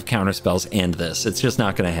them if they have counterspells and this. It's just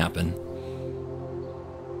not gonna happen.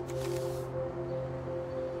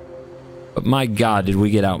 But my god, did we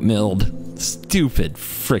get out-milled. Stupid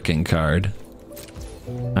frickin' card.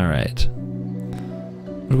 Alright.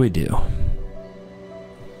 What do we do?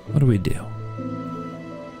 What do we do?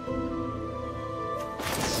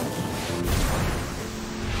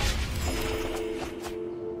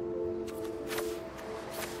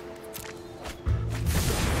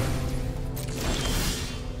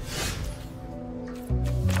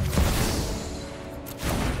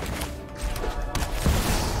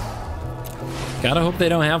 Gotta hope they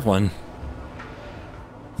don't have one.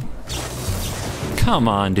 Come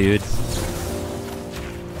on, dude.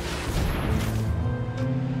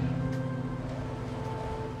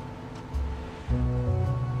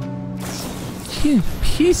 You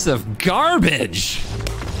piece of garbage.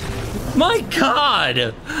 My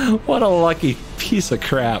god. What a lucky piece of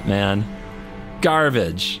crap, man.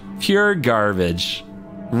 Garbage. Pure garbage.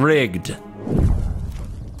 Rigged.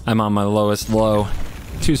 I'm on my lowest low.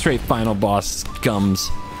 2 straight final boss scums.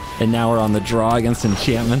 And now we're on the draw against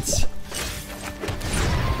enchantments.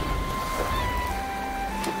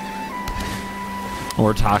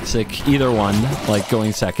 Or toxic. Either one. Like,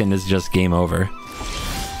 going second is just game over.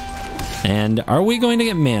 And are we going to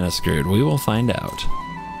get mana screwed? We will find out.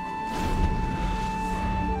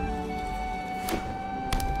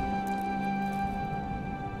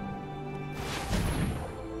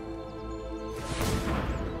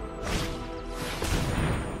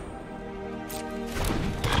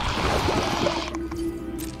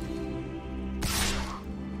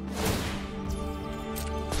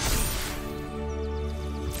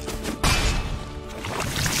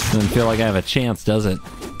 Doesn't feel like I have a chance, does it?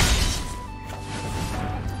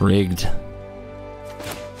 Rigged.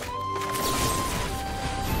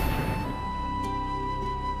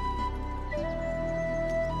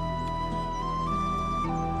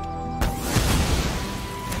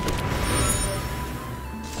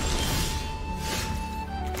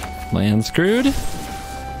 Land screwed.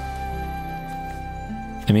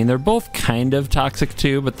 I mean, they're both kind of toxic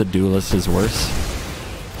too, but the duelist is worse.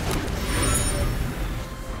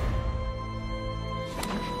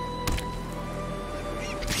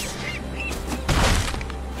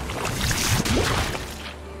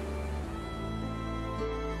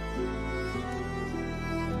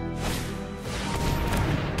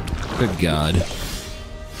 Good God.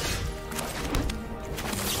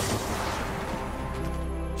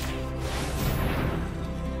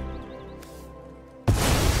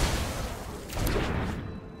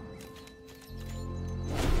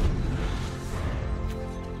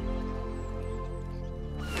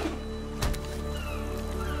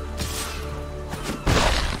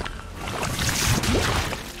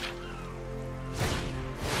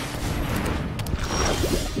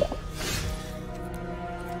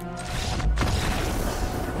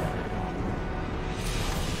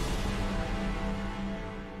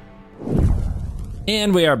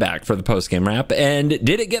 And we are back for the post-game wrap. And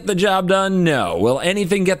did it get the job done? No. Will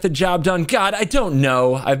anything get the job done? God, I don't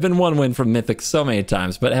know. I've been 1 win from Mythic so many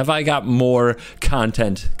times, but have I got more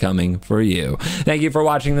content coming for you? Thank you for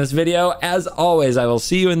watching this video. As always, I will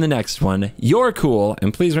see you in the next one. You're cool.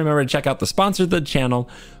 And please remember to check out the sponsors of the channel,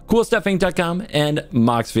 CoolStuffInc.com and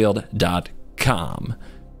Moxfield.com.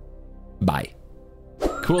 Bye.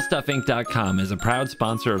 CoolStuffInc.com is a proud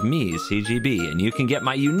sponsor of me, CGB, and you can get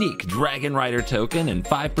my unique Dragon Rider token and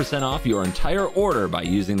 5% off your entire order by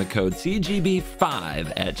using the code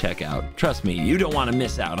CGB5 at checkout. Trust me, you don't want to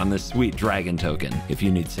miss out on this sweet dragon token. If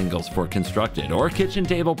you need singles for constructed or kitchen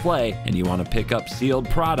table play, and you want to pick up sealed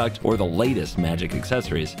product or the latest Magic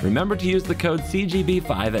accessories, remember to use the code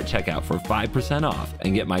CGB5 at checkout for 5% off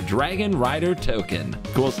and get my Dragon Rider token.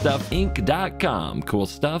 CoolStuffInc.com. Cool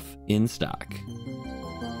stuff in stock.